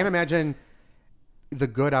good. I Yes. can't imagine the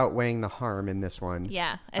good outweighing the harm in this one.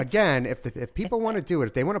 Yeah. Again, if people want to do it,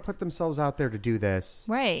 if they want to put themselves out there to do this,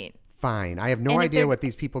 Right. fine. I have no And if idea they're- what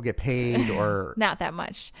these people get paid or Not that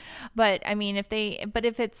much, but I mean, if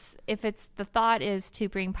it's the thought is to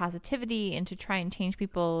bring positivity and to try and change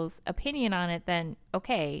people's opinion on it, then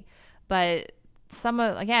okay. But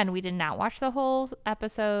again, we did not watch the whole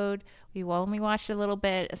episode. We only watched a little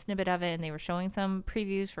bit, a snippet of it, and they were showing some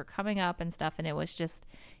previews for coming up and stuff, and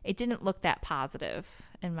it didn't look that positive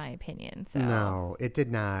in my opinion. So No, it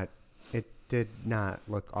did not. It did not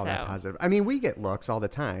look all that So- positive. I mean, we get looks all the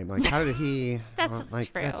time. Like, how did he? That's not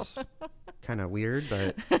true. That's kind of weird,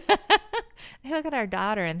 but I look at our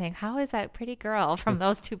daughter and think, how is that pretty girl from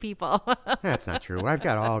those two people? that's not true. I've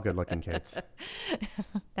got all good-looking kids.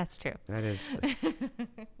 That's true. That is.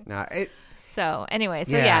 No, it. So anyway,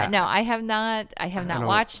 Yeah. no, I have not don't-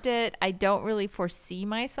 watched it. I don't really foresee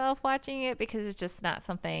myself watching it because it's just not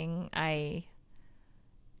something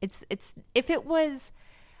it's if it was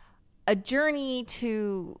a journey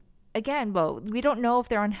to, again, well, we don't know if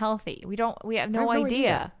they're unhealthy. We have no I have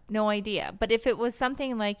idea. No idea. But if it was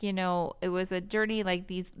something like, it was a journey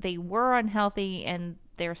like they were unhealthy and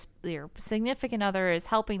their significant other is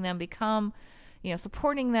helping them become,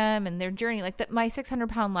 supporting them and their journey, like that, My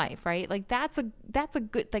 600-Pound Life, right? Like that's a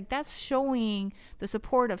good, like that's showing the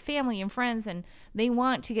support of family and friends, and they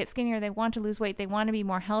want to get skinnier, they want to lose weight, they want to be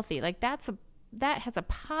more healthy. Like that has a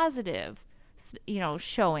positive,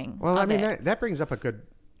 showing. Well, I of mean, it. that brings up a good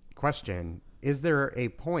question. Is there a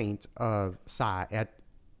point of size at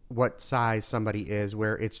what size somebody is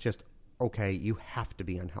where it's just okay? You have to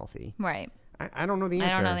be unhealthy. Right. I don't know the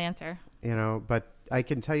answer. I don't know the answer. But I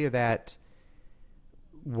can tell you that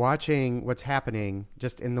watching what's happening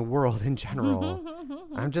just in the world in general,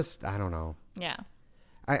 I don't know. Yeah.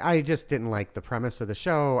 I just didn't like the premise of the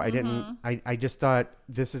show. I just thought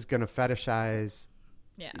this is going to fetishize,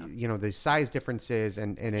 Yeah. the size differences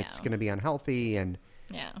and it's Yeah. going to be unhealthy and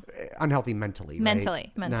Yeah. unhealthy mentally, right?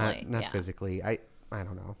 Mentally, not yeah. physically. I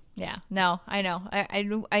don't know. Yeah. No, I know.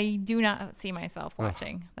 I do not see myself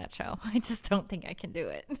watching that show. I just don't think I can do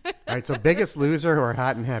it. All right, so Biggest Loser or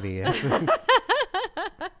Hot and Heavy?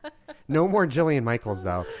 No more Jillian Michaels,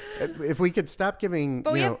 though. If we could stop giving,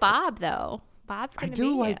 But we have Bob, though. Bob's I going to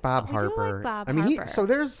do be like it. Bob We Harper. do like Bob I mean, Harper. so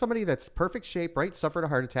there's somebody that's perfect shape, right? Suffered a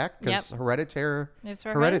heart attack because Yep. hereditary It's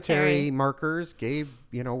markers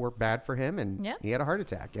were bad for him, and Yep. he had a heart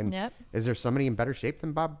attack. And Yep. is there somebody in better shape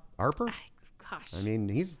than Bob Harper? Gosh. I mean,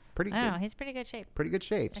 he's pretty I don't know. good. He's pretty good shape. Pretty good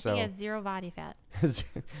shape. I So think he has zero body fat.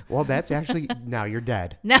 well, that's actually now you're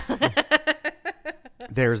dead. No.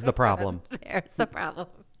 There's the problem. There's the problem.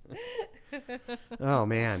 Oh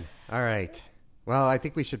man. All right. Well, I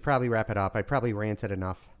think we should probably wrap it up. I probably ranted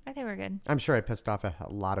enough. I think we're good. I'm sure I pissed off a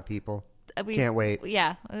lot of people. We Can't wait.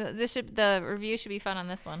 Yeah. The review should be fun on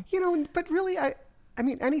this one. But really, I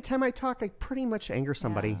mean, anytime I talk, I pretty much anger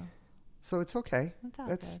somebody. Yeah. So it's okay. It's all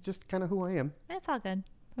That's good. just kind of who I am. That's all good.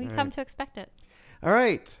 We All come right. to expect it. All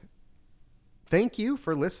right. Thank you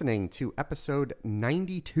for listening to episode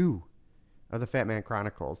 92 of the Fat Man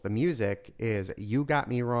Chronicles. The music is You Got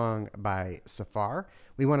Me Wrong by Safar.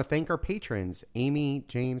 We want to thank our patrons, Amy,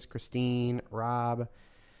 James, Christine, Rob,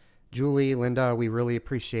 Julie, Linda. We really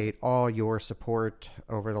appreciate all your support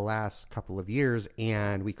over the last couple of years,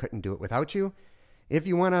 and we couldn't do it without you. If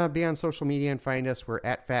you want to be on social media and find us, we're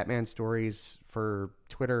at Fat Man Stories for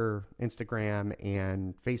Twitter, Instagram,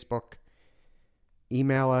 and Facebook.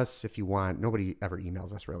 Email us if you want. Nobody ever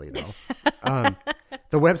emails us, really, though.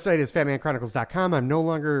 The website is fatmanchronicles.com. I'm no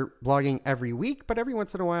longer blogging every week, but every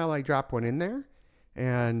once in a while I drop one in there.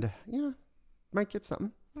 And, might get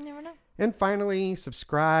something. You never know. And finally,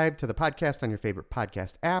 subscribe to the podcast on your favorite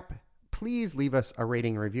podcast app. Please leave us a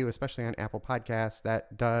rating and review, especially on Apple Podcasts.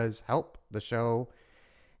 That does help the show.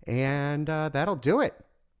 And that'll do it.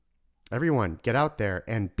 Everyone, get out there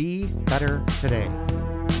and be better today.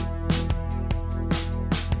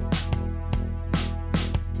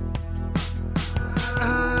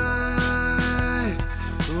 I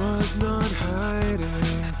was not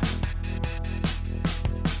hiding.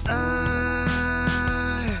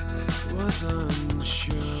 I was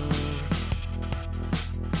unsure.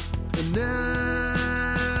 And now